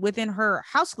community within her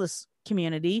houseless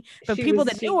community, but people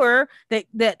that knew her,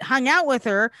 that hung out with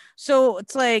her. So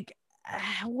it's like,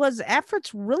 was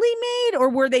efforts really made, or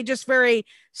were they just very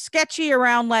sketchy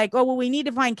around like, oh, well, we need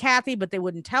to find Kathy, but they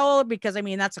wouldn't tell her because I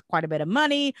mean that's quite a bit of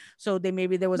money. So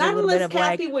maybe there was not a little bit of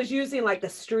Kathy was using like a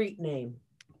street name,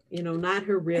 not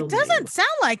her real name. It doesn't sound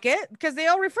like it because they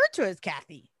all refer to her as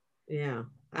Kathy. Yeah.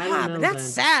 I don't know. But that's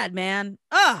sad, man.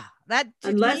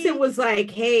 Unless it was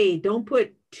like, hey, don't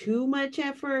put too much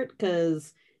effort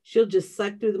because she'll just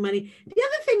suck through the money. The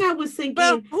other thing I was thinking,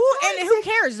 well, who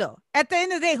cares though? At the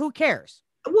end of the day, who cares?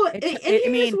 Well,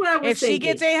 here's what I was thinking. She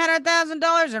gets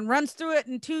 $800,000 and runs through it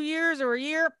in 2 years or a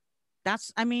year,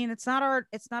 it's not our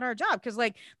job. Because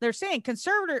like they're saying,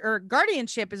 conservator or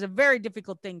guardianship is a very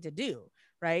difficult thing to do,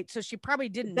 right? So she probably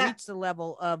didn't That- reach the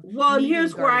level of Well, and needing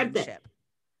here's where I'm guardianship.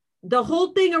 the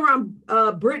whole thing around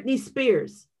Britney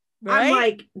Spears. Right? I'm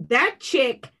like, that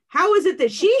chick, how is it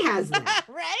that she has that?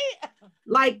 Right?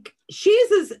 Like,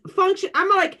 she's as function. I'm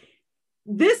like,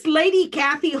 this lady,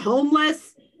 Kathy,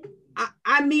 homeless.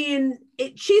 I mean,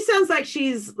 she sounds like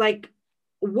she's like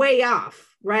way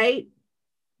off, right?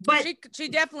 But she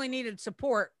definitely needed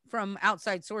support from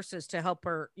outside sources to help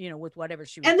her, you know, with whatever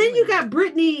she was and then dealing you got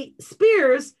with. Britney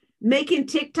Spears making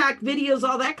TikTok videos,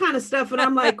 all that kind of stuff. And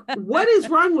I'm like, what is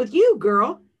wrong with you,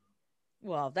 girl?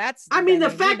 Well, that's, I mean, the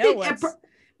fact that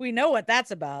we know what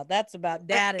that's about. That's about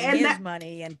dad and his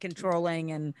money and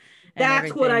controlling and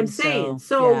that's what I'm saying.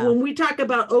 So yeah. when we talk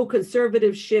about,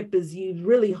 conservativeship is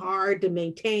really hard to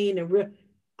maintain, and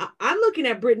I'm looking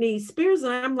at Britney Spears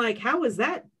and I'm like, how is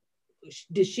that?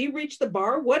 Did she reach the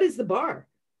bar? What is the bar?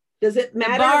 Does it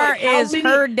matter? The bar like is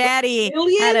her daddy had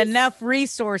millions? enough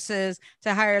resources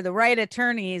to hire the right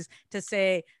attorneys to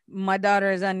say my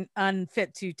daughter is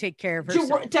unfit to take care of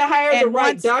herself. To hire the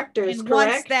right doctors, and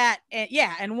correct? Once that,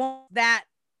 and once that,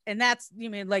 and that's, you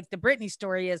mean, like the Britney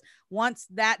story is, once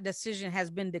that decision has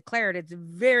been declared, it's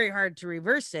very hard to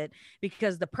reverse it,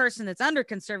 because the person that's under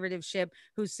conservativeship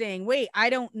who's saying, wait, I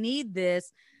don't need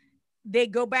this, they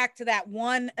go back to that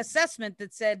one assessment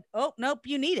that said, oh, nope,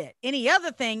 you need it. Any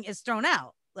other thing is thrown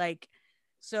out. Like,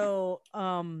 so, but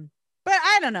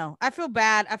I don't know. I feel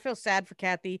bad. I feel sad for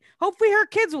Kathy. Hopefully her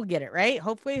kids will get it, right?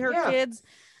 Hopefully her kids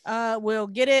will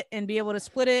get it and be able to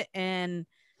split it, and,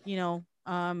 you know,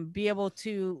 be able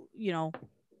to, you know,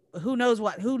 who knows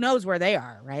where they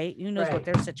are, right? Who knows what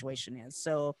their situation is.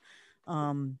 So,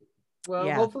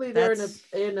 hopefully they're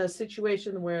in a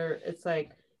situation where it's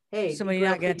like, hey, somebody's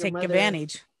not going to take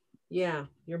advantage. Yeah.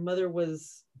 Your mother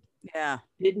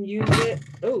didn't use it.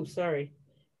 Oh, sorry.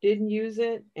 Didn't use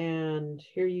it. And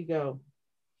here you go.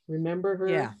 Remember her?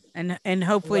 Yeah. And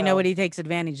hopefully nobody takes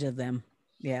advantage of them.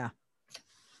 Yeah.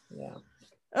 Yeah.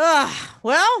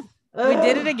 We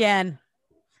did it again.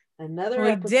 Another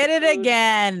episode. Did it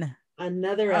again.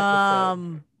 Another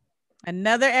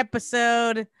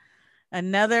episode.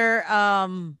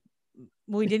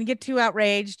 We didn't get too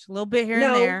outraged, a little bit here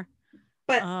and there.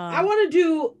 But I want to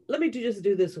do, let me just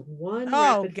do this one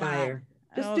rapid fire.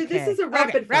 This is a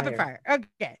rapid fire.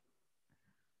 Okay.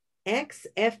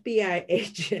 Ex-FBI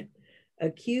agent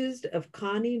accused of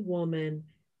conning woman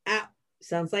out.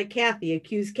 Sounds like Kathy,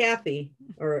 accused Kathy,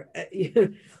 or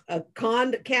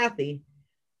conned Kathy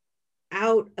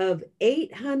out of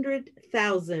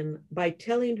 $800,000 by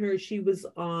telling her she was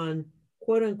on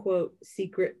quote unquote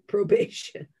secret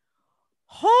probation.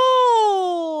 Holy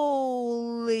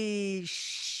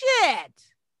shit.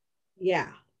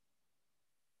 Yeah.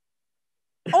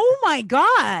 Oh my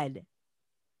God.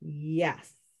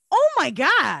 Yes. Oh my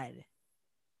God.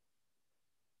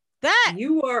 That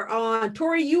you are on,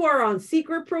 Tori, you are on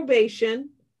secret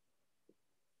probation.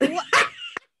 And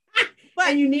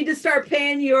you need to start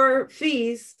paying your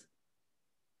fees.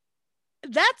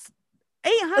 That's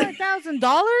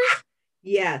 $800,000?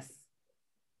 Yes.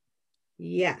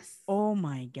 Yes. Oh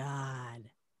my God.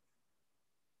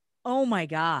 Oh my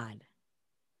God.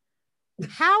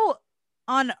 How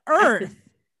on earth?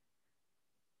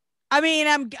 I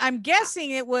mean, I'm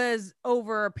guessing it was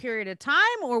over a period of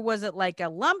time, or was it like a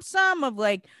lump sum of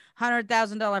like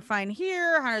 $100,000 fine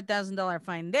here, $100,000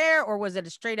 fine there, or was it a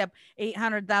straight up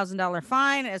 $800,000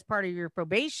 fine as part of your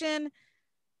probation?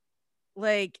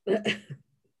 Like,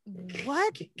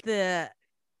 what the?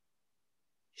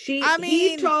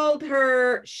 He told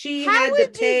her she had to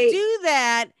pay. How would you do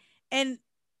that and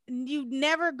you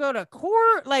never go to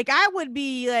court? Like, I would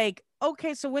be like,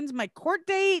 okay, so when's my court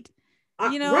date?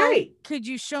 You know, right. Could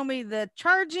you show me the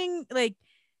charging? Like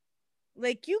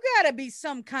you gotta be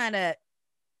some kind of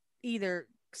either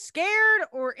scared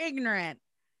or ignorant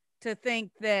to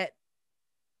think that,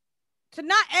 to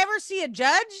not ever see a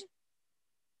judge.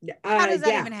 How does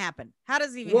that even happen? How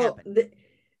does it even happen?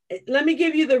 Let me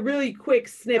give you the really quick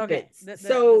snippets.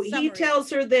 Okay. He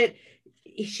tells her that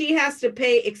she has to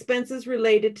pay expenses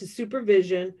related to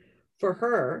supervision for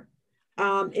her,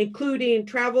 including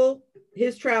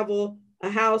his travel, a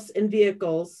house, and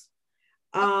vehicles.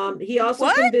 He also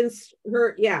convinced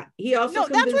her. Yeah, he also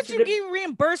that's what you get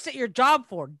reimbursed at your job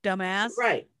for, dumbass.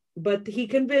 Right, but he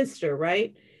convinced her.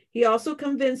 Right, he also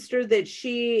convinced her that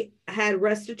she had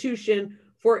restitution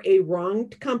for a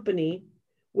wronged company,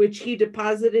 which he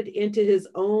deposited into his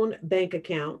own bank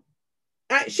account.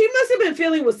 She must have been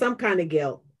feeling with some kind of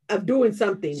guilt of doing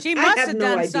something. She must have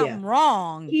done something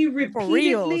wrong for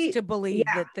reals to believe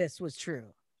that this was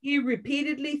true. He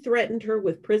repeatedly threatened her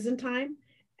with prison time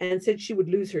and said she would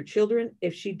lose her children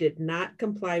if she did not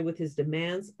comply with his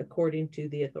demands, according to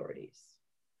the authorities.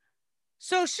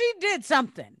 So she did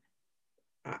something.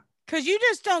 Because you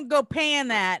just don't go paying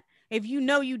that if you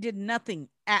know you did nothing,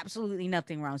 absolutely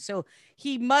nothing wrong. So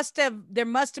there must have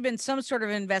been some sort of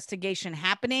investigation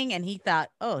happening, and he thought,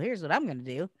 oh, here's what I'm going to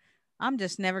do. I'm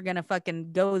just never going to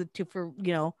fucking go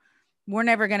to, we're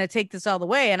never going to take this all the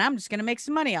way, and I'm just going to make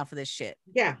some money off of this shit.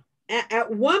 Yeah.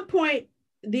 At one point,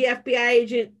 the FBI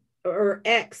agent, or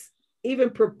ex, even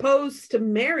proposed to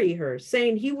marry her,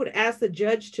 saying he would ask the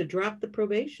judge to drop the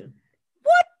probation.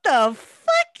 What the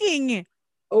fucking?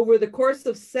 Over the course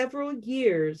of several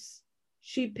years,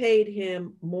 she paid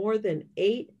him more than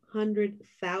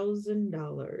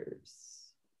 $800,000.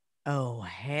 Oh,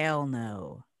 hell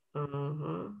no.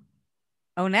 Uh-huh.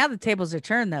 Oh, now the tables are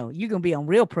turned, though. You're going to be on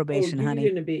real probation, honey.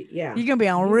 You're going to be, yeah. You're going to be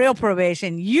on real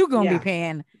probation. You're going to be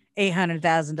paying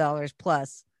 $800,000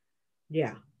 plus.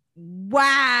 Yeah.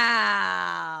 Wow.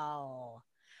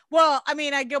 Well, I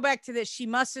mean, I go back to this. She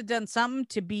must have done something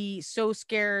to be so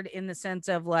scared, in the sense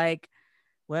of like,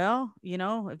 well,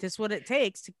 if this is what it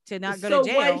takes to not go to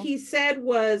jail. So what he said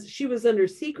was she was under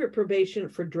secret probation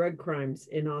for drug crimes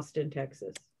in Austin,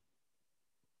 Texas.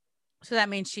 So that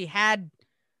means she had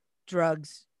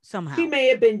drugs somehow. She may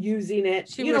have been using it.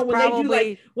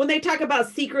 When they talk about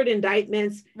secret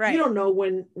indictments, right, you don't know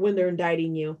when they're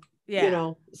indicting you.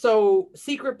 Yeah. So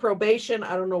secret probation,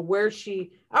 I don't know where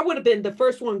I would have been the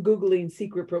first one Googling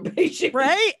secret probation.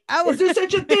 Right? Is there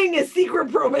such a thing as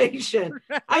secret probation?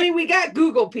 Right. I mean, we got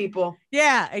Google, people.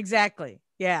 Yeah, exactly.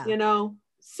 Yeah.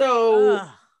 So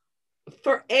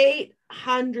for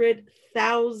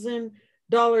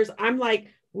 $800,000, I'm like,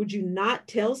 would you not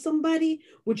tell somebody?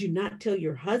 Would you not tell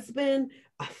your husband,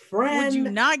 a friend? Would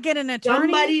you not get an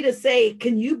attorney? Somebody to say,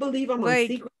 can you believe I'm on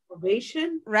secret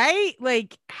probation? Right?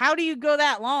 Like, how do you go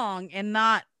that long and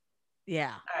not?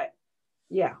 Yeah.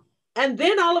 Yeah. And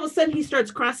then all of a sudden he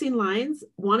starts crossing lines,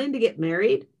 wanting to get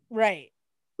married. Right.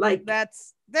 Like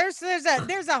there's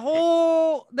a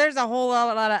whole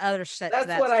lot of other shit.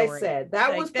 That's what story. I said.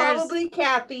 That was probably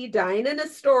Kathy dying in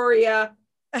Astoria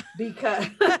because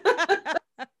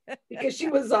she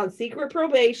was on secret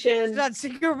probation. She's on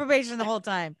secret probation the whole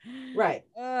time. Right.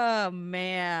 Oh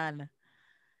man.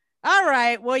 All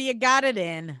right. Well, you got it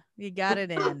in.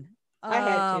 I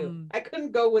had to. I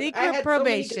couldn't go with secret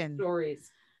probation. So many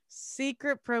stories.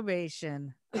 Secret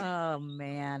probation. Oh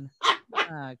man.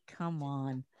 Come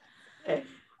on. Should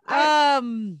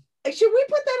we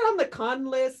put that on the con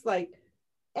list? Like,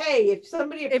 hey, if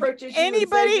somebody approaches you,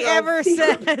 anybody ever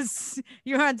says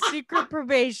you're on secret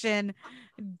probation,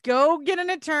 go get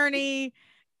an attorney.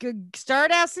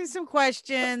 Start asking some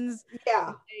questions.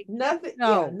 Yeah, nothing.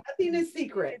 No, yeah, nothing is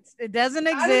secret. It doesn't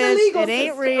exist. It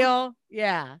ain't real.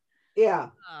 Yeah. Yeah.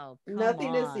 Oh,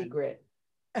 nothing is secret.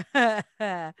 Yeah,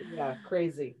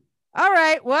 crazy. All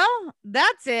right. Well,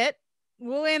 that's it.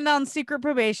 We'll end on secret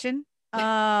probation.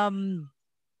 As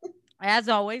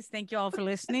always, thank you all for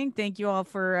listening. Thank you all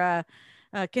for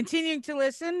continuing to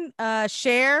listen.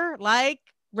 Share, like,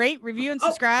 rate, review, and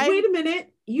subscribe. Wait a minute.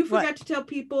 You forgot to tell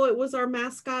people it was our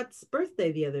mascot's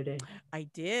birthday the other day. I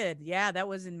did. Yeah, that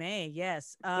was in May.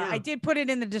 Yes. I did put it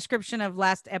in the description of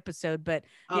last episode, but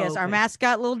yes, our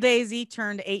mascot, little Daisy,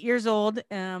 turned 8 years old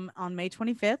on May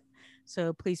 25th.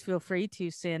 So please feel free to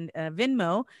send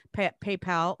Venmo,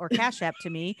 PayPal, or Cash App to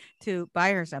me to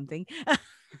buy her something.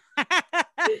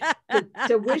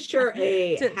 to wish her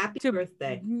a happy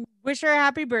birthday. Wish her a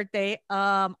happy birthday.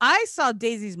 I saw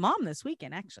Daisy's mom this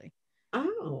weekend, actually.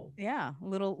 Oh, yeah,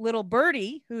 little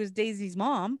Birdie, who is Daisy's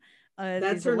mom.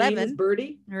 That's her 11. Name is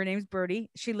Birdie. Her name's Birdie.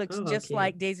 She looks just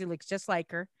like Daisy. Looks just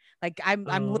like her. Like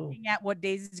I'm looking at what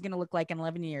Daisy's gonna look like in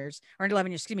 11 years,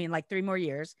 in like 3 more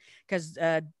years, because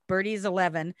Birdie is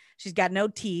 11. She's got no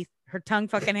teeth. Her tongue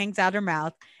fucking hangs out her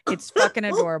mouth. It's fucking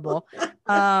adorable.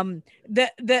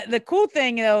 The cool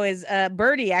thing though is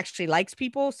Birdie actually likes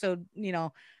people, so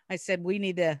I said we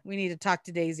need to talk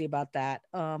to Daisy about that.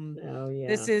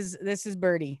 This is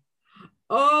Birdie.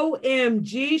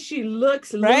 OMG, she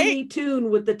looks Looney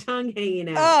Tune with the tongue hanging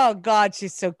out. Oh God,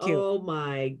 she's so cute. Oh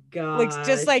my God, looks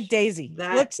just like Daisy.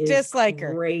 That looks just like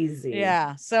her. Crazy.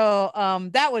 Yeah. So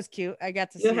that was cute. I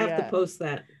got to see. You'll have to post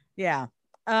that. Yeah.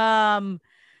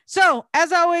 So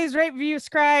as always, rate, review,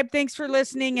 subscribe. Thanks for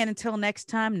listening, and until next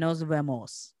time, nos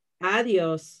vemos.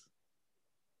 Adios.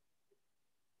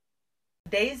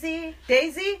 Daisy,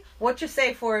 what's your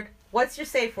safe word? What's your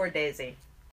safe word, Daisy?